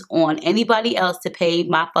depend on anybody else to pay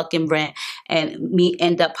my fucking rent and me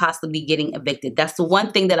end up possibly getting evicted. That's the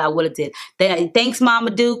one thing that I would have did. Thanks,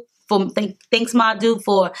 Mama Duke. Thanks, Ma Duke,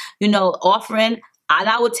 for, you know, offering. And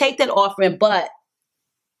I would take that offering, but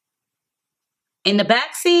in the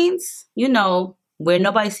back scenes, you know, where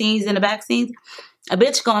nobody sees in the back scenes, a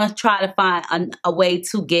bitch gonna try to find a way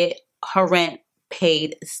to get her rent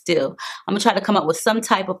paid still. I'm gonna try to come up with some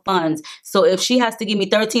type of funds. So if she has to give me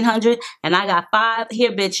 $1,300 and I got $5,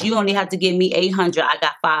 here, bitch, you only have to give me $800. I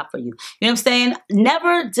got $5 for you. You know what I'm saying?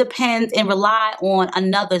 Never depend and rely on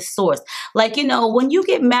another source. Like, you know, when you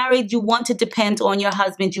get married, you want to depend on your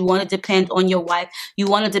husband. You want to depend on your wife. You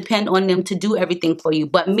want to depend on them to do everything for you.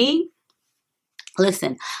 But me,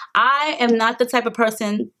 listen, I am not the type of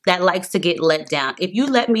person that likes to get let down. If you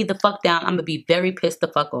let me the fuck down, I'm going to be very pissed the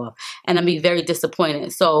fuck off. And I'm going to be very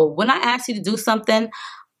disappointed. So when I ask you to do something,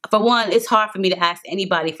 for one, it's hard for me to ask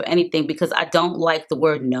anybody for anything because I don't like the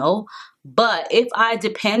word no. But if I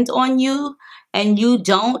depend on you and you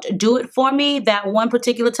don't do it for me that one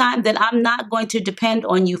particular time, then I'm not going to depend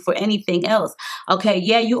on you for anything else. Okay,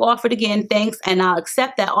 yeah, you offered again, thanks. And I'll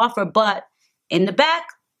accept that offer. But in the back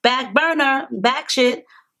burner, back shit,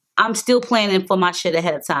 I'm still planning for my shit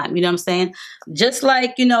ahead of time. You know what I'm saying? Just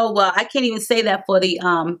like, you know, I can't even say that for the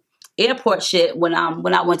airport shit when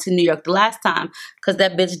I went to New York the last time, because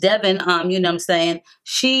that bitch Devin, you know what I'm saying,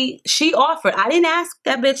 she offered. I didn't ask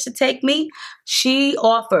that bitch to take me. She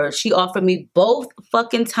offered me both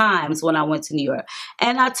fucking times when I went to New York,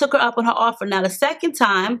 and I took her up on her offer. Now the second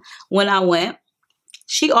time when I went,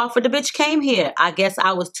 she offered, the bitch came here. I guess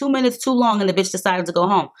I was 2 minutes too long and the bitch decided to go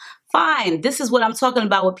home. Fine. This is what I'm talking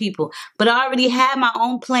about with people. But I already had my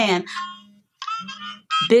own plan.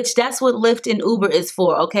 Bitch, that's what Lyft and Uber is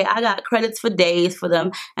for, okay? I got credits for days for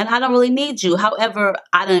them, and I don't really need you. However,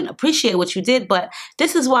 I didn't appreciate what you did, but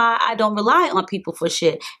this is why I don't rely on people for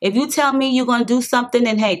shit. If you tell me you're going to do something,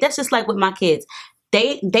 then hey, that's just like with my kids.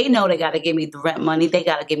 They know they got to give me the rent money. They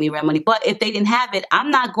got to give me rent money. But if they didn't have it, I'm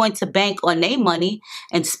not going to bank on their money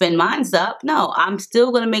and spend mine's up. No, I'm still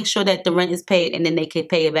going to make sure that the rent is paid and then they can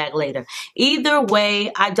pay it back later. Either way,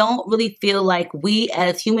 I don't really feel like we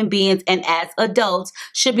as human beings and as adults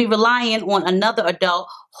should be relying on another adult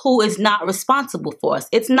who is not responsible for us.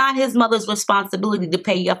 It's not his mother's responsibility to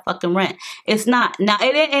pay your fucking rent. It's not. Now,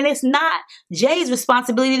 and it's not Jay's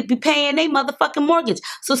responsibility to be paying their motherfucking mortgage.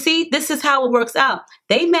 So see, this is how it works out.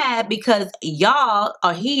 They mad because y'all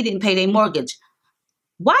or he didn't pay their mortgage.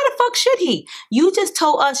 Why the fuck should he? You just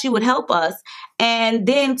told us you would help us, and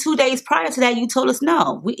then 2 days prior to that, you told us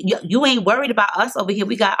no. You ain't worried about us over here.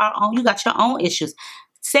 We got our own. You got your own issues.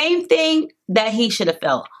 Same thing that he should have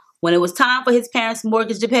felt when it was time for his parents'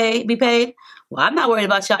 mortgage to be paid. Well, I'm not worried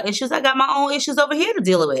about y'all issues. I got my own issues over here to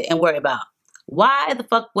deal with and worry about. Why the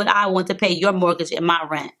fuck would I want to pay your mortgage and my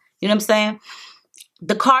rent? You know what I'm saying?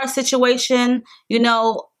 The car situation, you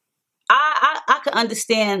know, I can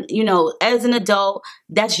understand, you know, as an adult,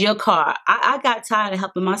 that's your car. I got tired of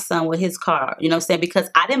helping my son with his car, you know what I'm saying? Because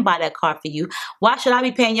I didn't buy that car for you. Why should I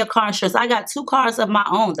be paying your car insurance? I got 2 cars of my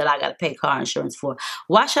own that I got to pay car insurance for.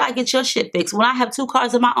 Why should I get your shit fixed when I have 2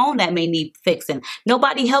 cars of my own that may need fixing?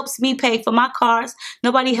 Nobody helps me pay for my cars.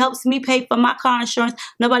 Nobody helps me pay for my car insurance.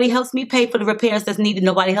 Nobody helps me pay for the repairs that's needed.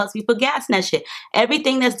 Nobody helps me for gas and that shit.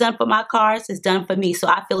 Everything that's done for my cars is done for me. So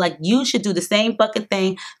I feel like you should do the same fucking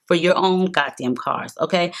thing for your own goddamn cars,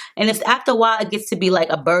 okay? And it's after a while it gets to be like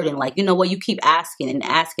a burden, like, you know what, you keep asking and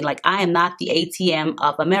asking, like, I am not the ATM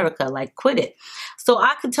of America, like, quit it. So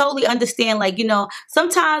I can totally understand, like, you know,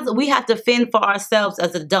 sometimes we have to fend for ourselves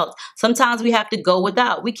as adults. Sometimes we have to go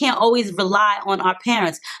without. We can't always rely on our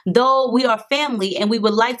parents. Though we are family and we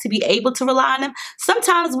would like to be able to rely on them,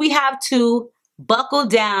 sometimes we have to buckle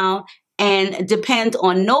down and depend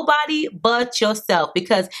on nobody but yourself.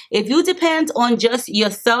 Because if you depend on just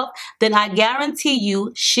yourself, then I guarantee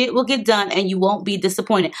you shit will get done and you won't be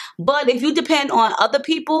disappointed. But if you depend on other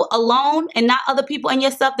people alone and not other people and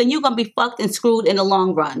yourself, then you're going to be fucked and screwed in the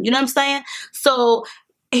long run. You know what I'm saying? So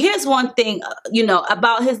here's one thing, you know,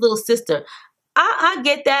 about his little sister. I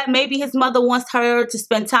get that maybe his mother wants her to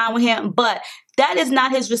spend time with him, but that is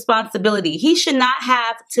not his responsibility. He should not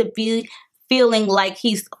have to be feeling like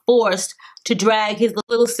he's forced to drag his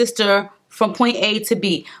little sister from point A to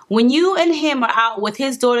B. When you and him are out with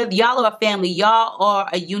his daughter, y'all are a family. Y'all are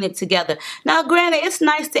a unit together. Now, granted, it's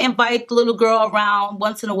nice to invite the little girl around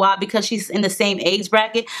once in a while because she's in the same age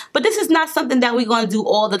bracket, but this is not something that we're going to do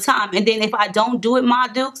all the time. And then if I don't do it, Ma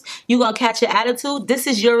Dukes, you're going to catch an attitude. This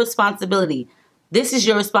is your responsibility. This is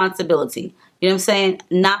your responsibility. You know what I'm saying?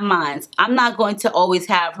 Not mine. I'm not going to always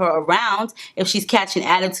have her around if she's catching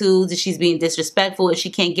attitudes, if she's being disrespectful, if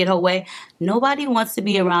she can't get her way. Nobody wants to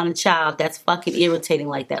be around a child that's fucking irritating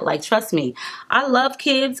like that. Like, trust me, I love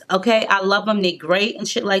kids, okay? I love them. They're great and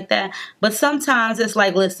shit like that. But sometimes it's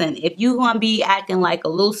like, listen, if you gonna be acting like a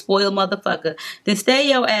little spoiled motherfucker, then stay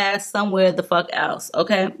your ass somewhere the fuck else,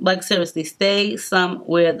 okay? Like, seriously, stay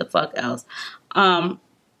somewhere the fuck else.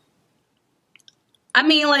 I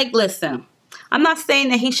mean, like, listen, I'm not saying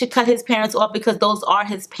that he should cut his parents off because those are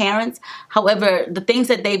his parents. However, the things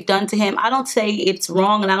that they've done to him, I don't say it's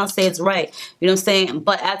wrong and I don't say it's right. You know what I'm saying?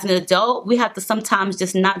 But as an adult, we have to sometimes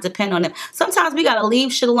just not depend on them. Sometimes we got to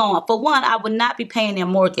leave shit alone. For one, I would not be paying their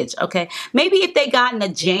mortgage, okay? Maybe if they got in a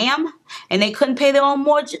jam and they couldn't pay their own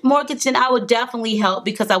mortgage, then I would definitely help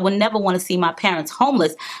because I would never want to see my parents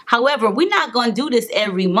homeless. However, we're not going to do this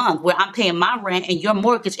every month where I'm paying my rent and your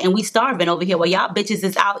mortgage and we starving over here while y'all bitches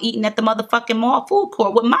is out eating at the motherfucking mall food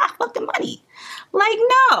court with my fucking money. Like,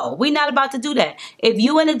 no, we're not about to do that. If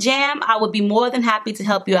you in a jam, I would be more than happy to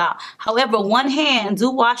help you out. However, one hand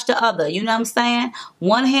do wash the other. You know what I'm saying?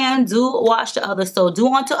 One hand do wash the other. So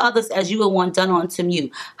do unto others as you would want done unto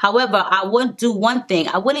you. However, I would do one thing.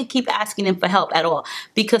 I wouldn't keep asking them for help at all.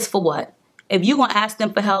 Because for what? If you're going to ask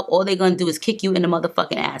them for help, all they're going to do is kick you in the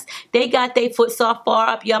motherfucking ass. They got their foot so far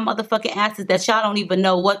up y'all motherfucking asses that y'all don't even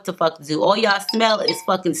know what the fuck to do. All y'all smell is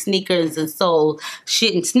fucking sneakers and soles.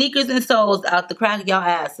 Shitting sneakers and soles out the crack of y'all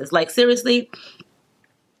asses. Like, seriously,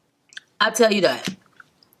 I tell you that.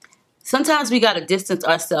 Sometimes we got to distance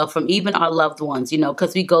ourselves from even our loved ones, you know,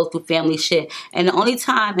 because we go through family shit. And the only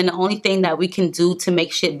time and the only thing that we can do to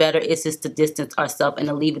make shit better is just to distance ourselves and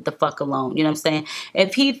to leave it the fuck alone. You know what I'm saying?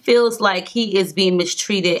 If he feels like he is being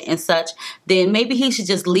mistreated and such, then maybe he should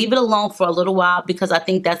just leave it alone for a little while because I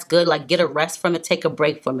think that's good. Like, get a rest from it, take a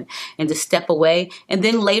break from it, and just step away. And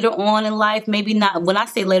then later on in life, maybe not, when I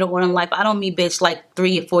say later on in life, I don't mean, bitch, like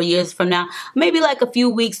 3 or 4 years from now. Maybe like a few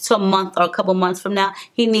weeks to a month or a couple months from now,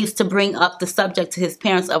 he needs to bring up the subject to his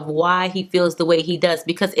parents of why he feels the way he does.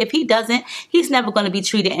 Because if he doesn't, he's never going to be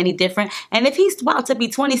treated any different. And if he's about to be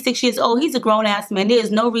 26 years old, he's a grown-ass man. There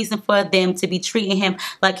is no reason for them to be treating him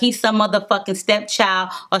like he's some motherfucking stepchild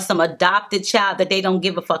or some adopted child that they don't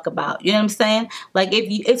give a fuck about. You know what I'm saying? Like, if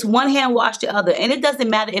you, it's one hand wash the other. And it doesn't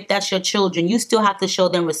matter if that's your children. You still have to show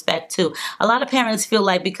them respect too. A lot of parents feel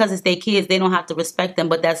like because it's their kids, they don't have to respect them,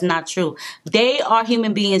 but that's not true. They are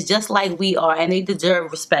human beings just like we are, and they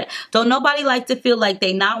deserve respect. Don't nobody like to feel like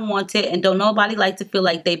they not wanted, and don't nobody like to feel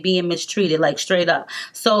like they being mistreated, like straight up.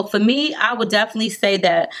 So for me, I would definitely say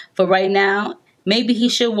that for right now, maybe he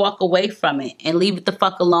should walk away from it and leave it the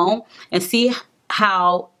fuck alone and see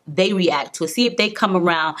how they react to it. See if they come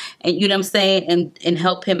around and, you know what I'm saying, and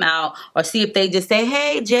help him out, or see if they just say,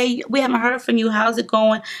 hey Jay, we haven't heard from you, how's it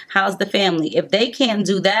going, how's the family? If they can't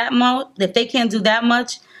do that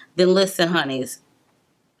much, then listen, honeys,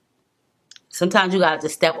 sometimes you gotta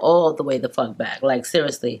just step all the way the fuck back, like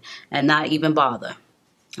seriously, and not even bother.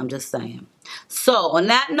 I'm just saying. So on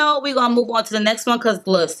that note, we're gonna move on to the next one, because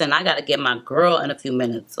listen, I gotta get my girl in a few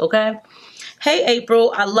minutes, okay? Hey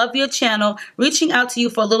April, I love your channel. Reaching out to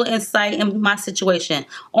you for a little insight in my situation.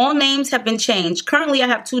 All names have been changed. Currently, I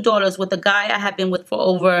have 2 daughters with a guy I have been with for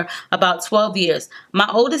over about 12 years. My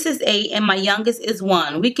oldest is 8 and my youngest is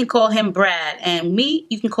 1. We can call him Brad, and me,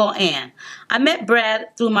 you can call Ann. I met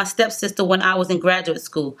Brad through my stepsister when I was in graduate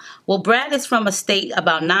school. Well, Brad is from a state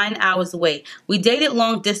about 9 hours away. We dated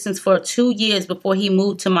long distance for 2 years before he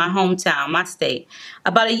moved to my hometown, my state.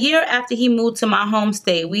 About a year after he moved to my home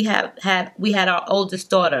state, we had our oldest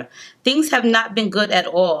daughter. Things have not been good at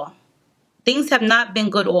all. Things have not been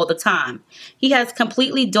good all the time. He has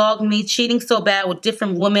completely dogged me, cheating so bad with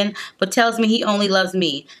different women, but tells me he only loves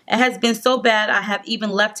me. It has been so bad I have even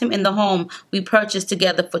left him in the home we purchased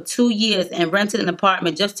together for 2 years and rented an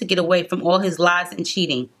apartment just to get away from all his lies and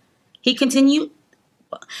cheating. He continued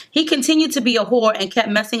to be a whore and kept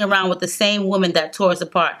messing around with the same woman that tore us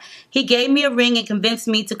apart. He gave me a ring and convinced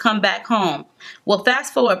me to come back home. Well,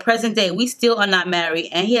 fast forward present day, we still are not married,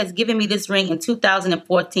 and he has given me this ring in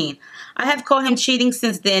 2014. I have caught him cheating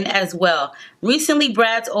since then as well. Recently,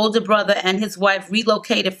 Brad's older brother and his wife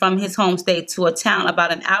relocated from his home state to a town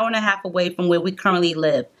about an hour and a half away from where we currently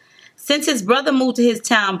live. Since his brother moved to his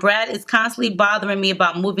town, Brad is constantly bothering me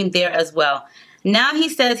about moving there as well. Now he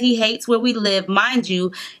says he hates where we live. Mind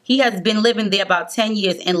you, he has been living there about 10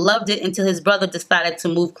 years and loved it until his brother decided to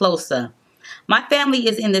move closer. My family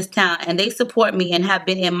is in this town and they support me and have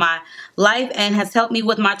been in my life and has helped me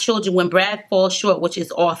with my children when Brad falls short, which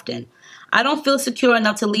is often. I don't feel secure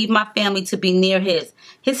enough to leave my family to be near his.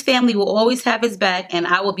 His family will always have his back and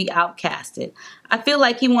I will be outcasted. I feel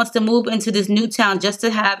like he wants to move into this new town just to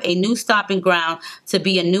have a new stopping ground to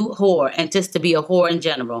be a new whore and just to be a whore in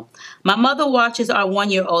general. My mother watches our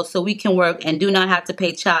 1-year-old so we can work and do not have to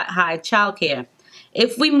pay high child care.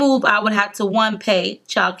 If we move, I would have to pay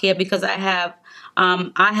child care because I have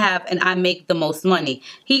and I make the most money.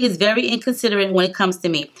 He is very inconsiderate when it comes to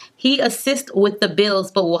me. He assists with the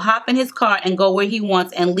bills but will hop in his car and go where he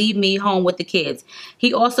wants and leave me home with the kids.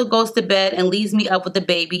 He also goes to bed and leaves me up with the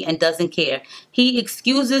baby and doesn't care. He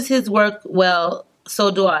excuses his work well,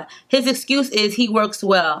 so do I. His excuse is he works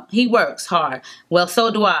well. He works hard. Well,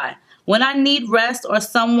 so do I. When I need rest or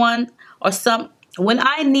some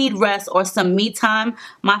me time,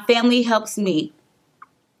 my family helps me.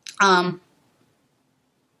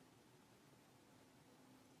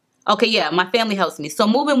 Okay, yeah, my family helps me. So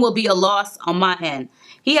moving will be a loss on my end.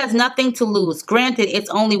 He has nothing to lose. Granted, it's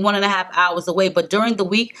only 1.5 hours away, but during the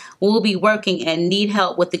week, we'll be working and need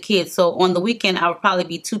help with the kids. So on the weekend, I will probably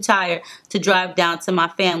be too tired to drive down to my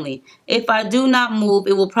family. If I do not move,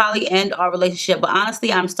 it will probably end our relationship. But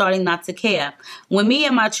honestly, I'm starting not to care. When me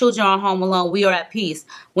and my children are home alone, we are at peace.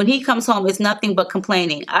 When he comes home, it's nothing but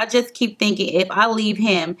complaining. I just keep thinking if I leave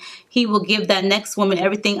him, he will give that next woman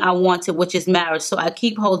everything I wanted, which is marriage. So I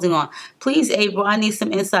keep holding on. Please, April, I need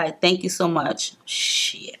some insight. Thank you so much.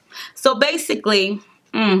 Shit. So basically,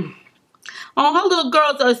 oh, her little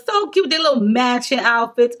girls are so cute. Their little matching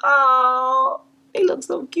outfits. Oh, they look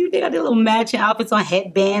so cute. They got their little matching outfits on,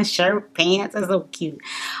 headbands, shirt, pants. That's so cute.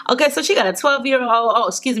 Okay, so she got a 12-year-old. Oh,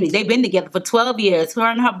 excuse me. They've been together for 12 years, her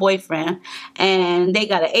and her boyfriend. And they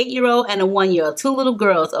got an 8-year-old and a 1-year-old. 2 little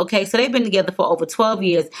girls. Okay, so they've been together for over 12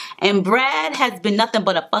 years. And Brad has been nothing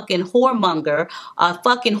but a fucking whoremonger, a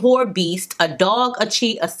fucking whore beast, a dog, a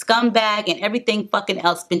cheat, a scumbag, and everything fucking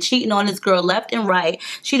else. Been cheating on this girl left and right.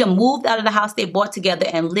 She done moved out of the house they bought together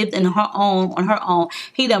and lived in her own, on her own.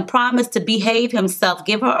 He done promised to behave himself himself,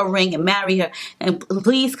 give her a ring and marry her, and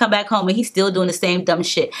please come back home. And he's still doing the same dumb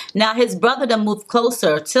shit. Now his brother done moved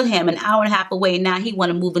closer to him, an hour and a half away. Now he want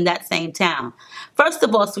to move in that same town. First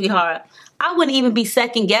of all, sweetheart, I wouldn't even be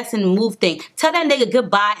second guessing the move thing. Tell that nigga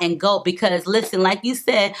goodbye and go, because listen, like you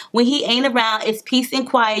said, when he ain't around, it's peace and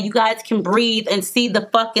quiet. You guys can breathe and see the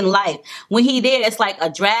fucking life. When he there, it's like a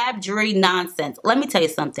drab, dreary nonsense. Let me tell you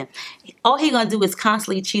something. All he gonna do is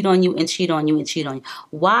constantly cheat on you and cheat on you and cheat on you.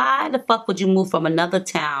 Why the fuck would you move from another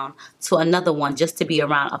town to another one just to be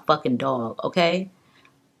around a fucking dog, okay?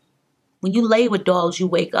 When you lay with dogs, you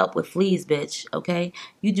wake up with fleas, bitch, okay?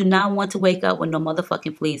 You do not want to wake up with no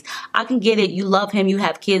motherfucking fleas. I can get it. You love him. You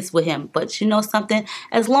have kids with him. But you know something?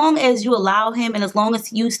 As long as you allow him and as long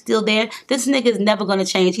as you still there, this nigga is never going to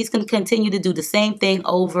change. He's going to continue to do the same thing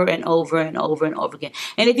over and over and over and over again.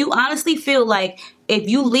 And if you honestly feel like if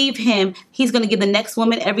you leave him, he's going to give the next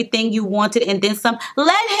woman everything you wanted and then some,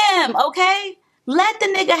 let him, okay? Let the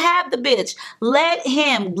nigga have the bitch. Let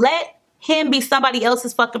him be somebody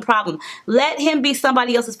else's fucking problem. Let him be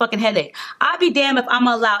somebody else's fucking headache. I'll be damned if I'm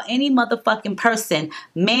gonna allow any motherfucking person,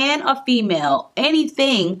 man or female,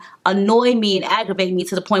 anything annoy me and aggravate me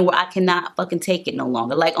to the point where I cannot fucking take it no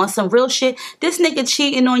longer. Like on some real shit, this nigga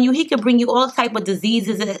cheating on you, he could bring you all type of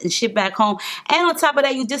diseases and shit back home. And on top of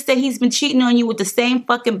that, you just said he's been cheating on you with the same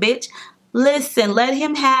fucking bitch. Listen, let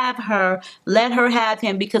him have her. Let her have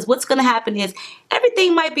him, because what's going to happen is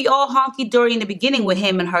everything might be all honky-dory in the beginning with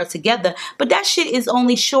him and her together, but that shit is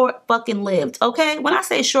only short fucking lived, okay? When I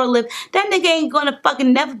say short lived, that nigga ain't going to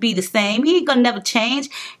fucking never be the same. He ain't going to never change.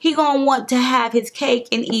 He going to want to have his cake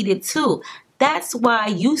and eat it too. That's why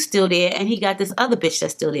you still there and he got this other bitch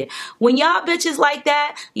that's still there. When y'all bitches like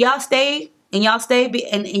that, y'all stay and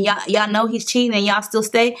y'all know he's cheating and y'all still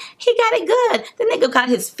stay, he got it good. The nigga got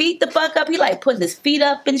his feet the fuck up. He like putting his feet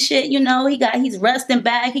up and shit, you know. He's resting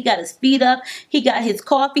back. He got his feet up. He got his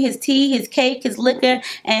coffee, his tea, his cake, his liquor,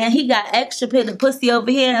 and he got extra pussy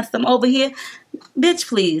over here and some over here. Bitch,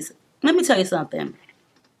 please, let me tell you something.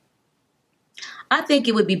 I think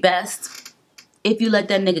it would be best if you let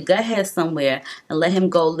that nigga go ahead somewhere and let him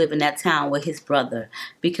go live in that town with his brother.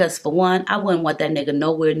 Because for one, I wouldn't want that nigga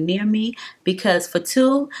nowhere near me. Because for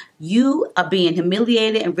two, you are being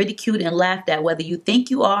humiliated and ridiculed and laughed at, whether you think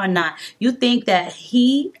you are or not. You think that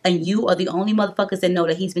he and you are the only motherfuckers that know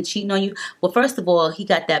that he's been cheating on you. Well, first of all, he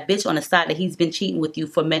got that bitch on the side that he's been cheating with you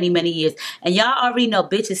for many, many years. And y'all already know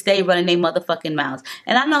bitches stay running their motherfucking mouths.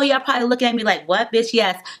 And I know y'all probably looking at me like, what, bitch?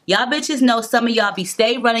 Yes, y'all bitches know some of y'all be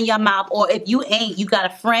stay running your mouth. Or if you ain't, you got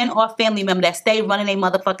a friend or family member that stay running their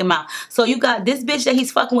motherfucking mouth. So you got this bitch that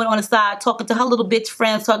he's fucking with on the side talking to her little bitch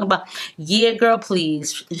friends talking about, yeah, girl,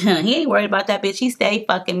 please. He ain't worried about that bitch. He stay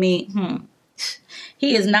fucking me.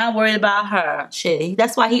 He is not worried about her. Shit.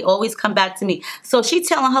 That's why he always come back to me. So she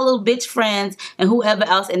telling her little bitch friends and whoever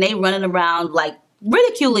else, and they running around like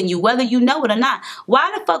ridiculing you, whether you know it or not.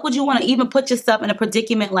 Why the fuck would you want to even put yourself in a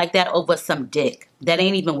predicament like that over some dick? That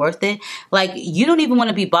ain't even worth it. Like, you don't even want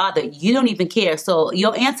to be bothered. You don't even care. So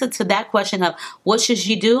your answer to that question of what should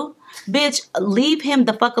you do? Bitch, leave him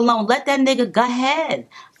the fuck alone. Let that nigga go ahead.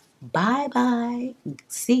 Bye-bye.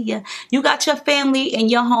 See ya. You got your family in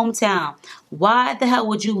your hometown. Why the hell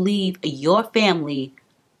would you leave your family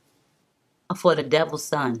for the devil's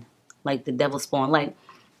son? Like the devil's spawn. Like,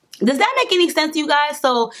 does that make any sense to you guys?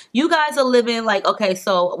 So you guys are living like, okay,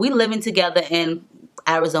 so we living together in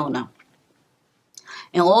Arizona.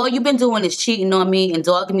 And all you've been doing is cheating on me and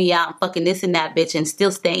dogging me out and fucking this and that bitch and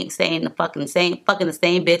still staying the fucking same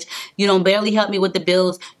bitch. You don't barely help me with the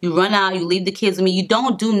bills. You run out, you leave the kids with me. You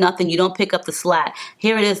don't do nothing. You don't pick up the slack.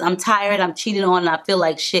 Here it is. I'm tired. I'm cheated on and I feel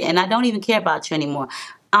like shit. And I don't even care about you anymore.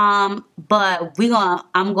 But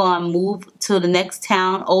I'm gonna move to the next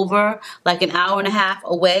town over, like an hour and a half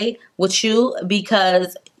away with you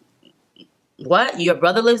because what? Your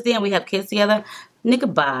brother lives there and we have kids together?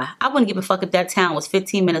 Nigga, bye. I wouldn't give a fuck if that town was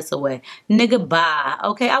 15 minutes away. Nigga, bye.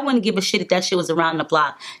 Okay? I wouldn't give a shit if that shit was around the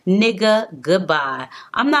block. Nigga, goodbye.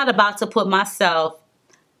 I'm not about to put myself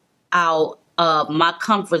out of my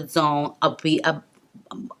comfort zone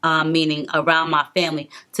meaning around my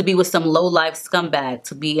family, to be with some low-life scumbag,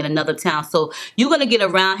 to be in another town. So you're going to get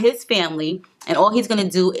around his family, and all he's going to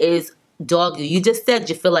do is dog you. You just said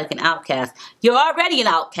you feel like an outcast. You're already an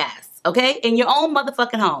outcast. Okay? In your own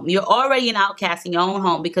motherfucking home. You're already an outcast in your own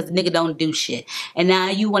home because the nigga don't do shit. And now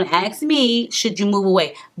you want to ask me, should you move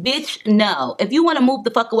away? Bitch, no. If you want to move the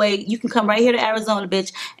fuck away, you can come right here to Arizona,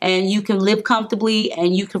 bitch, and you can live comfortably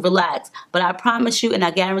and you can relax. But I promise you and I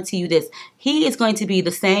guarantee you this, he is going to be the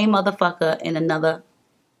same motherfucker in another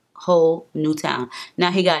whole new town. Now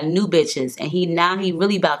he got new bitches and he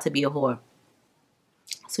really about to be a whore.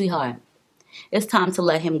 Sweetheart, It's time to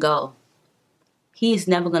let him go. He's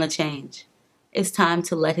never going to change. It's time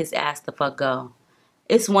to let his ass the fuck go.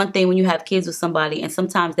 It's one thing when you have kids with somebody, and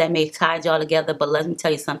sometimes that may tie y'all together, but let me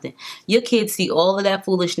tell you something. Your kids see all of that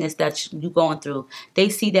foolishness that you're going through. They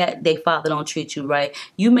see that their father don't treat you right.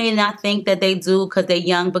 You may not think that they do because they're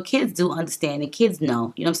young, but kids do understand, and kids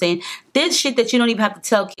know. You know what I'm saying? There's shit that you don't even have to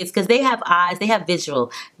tell kids because they have eyes, they have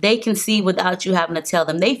visual. They can see without you having to tell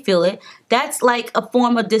them. They feel it. That's like a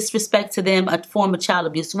form of disrespect to them, a form of child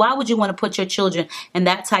abuse. Why would you want to put your children in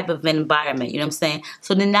that type of an environment? You know what I'm saying?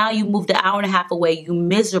 So then now you moved an hour and a half away. You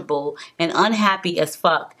miserable and unhappy as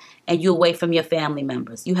fuck, and you're away from your family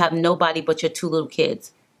members. You have nobody but your 2 little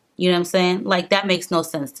kids. You know what I'm saying? Like, that makes no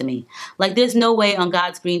sense to me. Like, there's no way on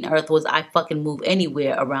God's green earth was I fucking move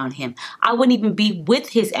anywhere around him. I wouldn't even be with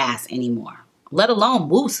his ass anymore, let alone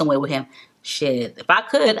move somewhere with him. Shit, if I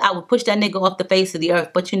could, I would push that nigga off the face of the earth.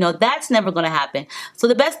 But you know, that's never going to happen. So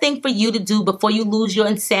the best thing for you to do before you lose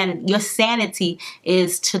your sanity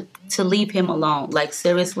is to leave him alone. Like,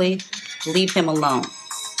 seriously, leave him alone.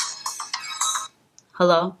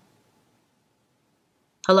 Hello?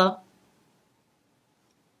 Hello?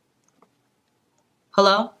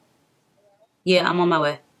 Hello? Yeah, I'm on my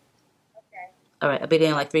way. Okay. All right, I'll be there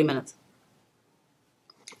in like 3 minutes.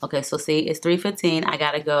 Okay, so see, it's 3:15. I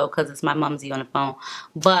gotta go because it's my mumsy on the phone.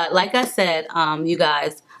 But like I said, you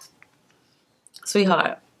guys,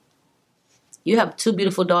 sweetheart, you have 2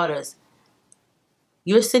 beautiful daughters.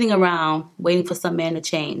 You're sitting around waiting for some man to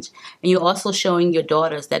change. And you're also showing your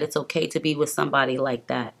daughters that it's okay to be with somebody like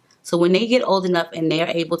that. So when they get old enough and they're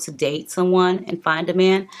able to date someone and find a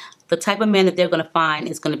man, the type of man that they're going to find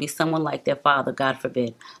is going to be someone like their father, God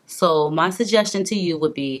forbid. So my suggestion to you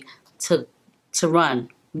would be to run.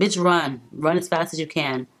 Bitch, run. Run as fast as you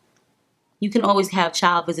can. You can always have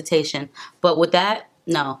child visitation. But with that,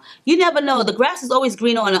 no. You never know. The grass is always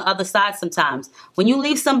greener on the other side sometimes. When you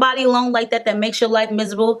leave somebody alone like that makes your life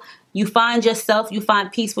miserable, you find yourself, you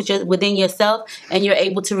find peace within yourself, and you're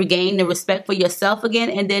able to regain the respect for yourself again.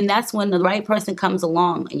 And then that's when the right person comes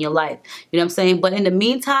along in your life. You know what I'm saying? But in the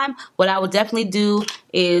meantime, what I would definitely do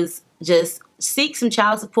is just seek some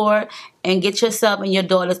child support and get yourself and your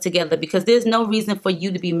daughters together, because there's no reason for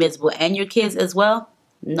you to be miserable, and your kids as well.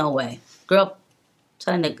 No way. Girl,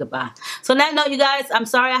 tell that nigga goodbye. So on that note, you guys, I'm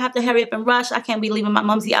sorry I have to hurry up and rush. I can't be leaving my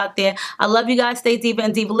mumsy out there. I love you guys. Stay diva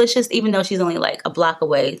and divalicious, even though she's only like a block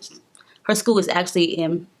away. Her school is actually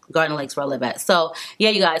in Garden Lakes where I live at. So yeah,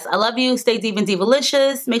 you guys, I love you. Stay diva and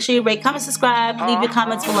divalicious. Make sure you rate, comment, subscribe, leave your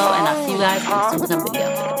comments below, and I'll see you guys in the next video.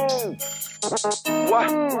 What?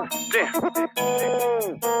 Damn.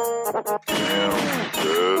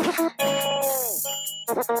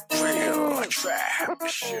 Real trap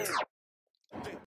shit.